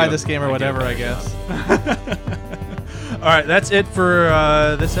 You can I buy do- this game or I do whatever, a I better guess. job. All right, that's it for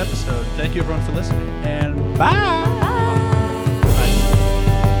this episode. Thank you, everyone, for listening, and bye.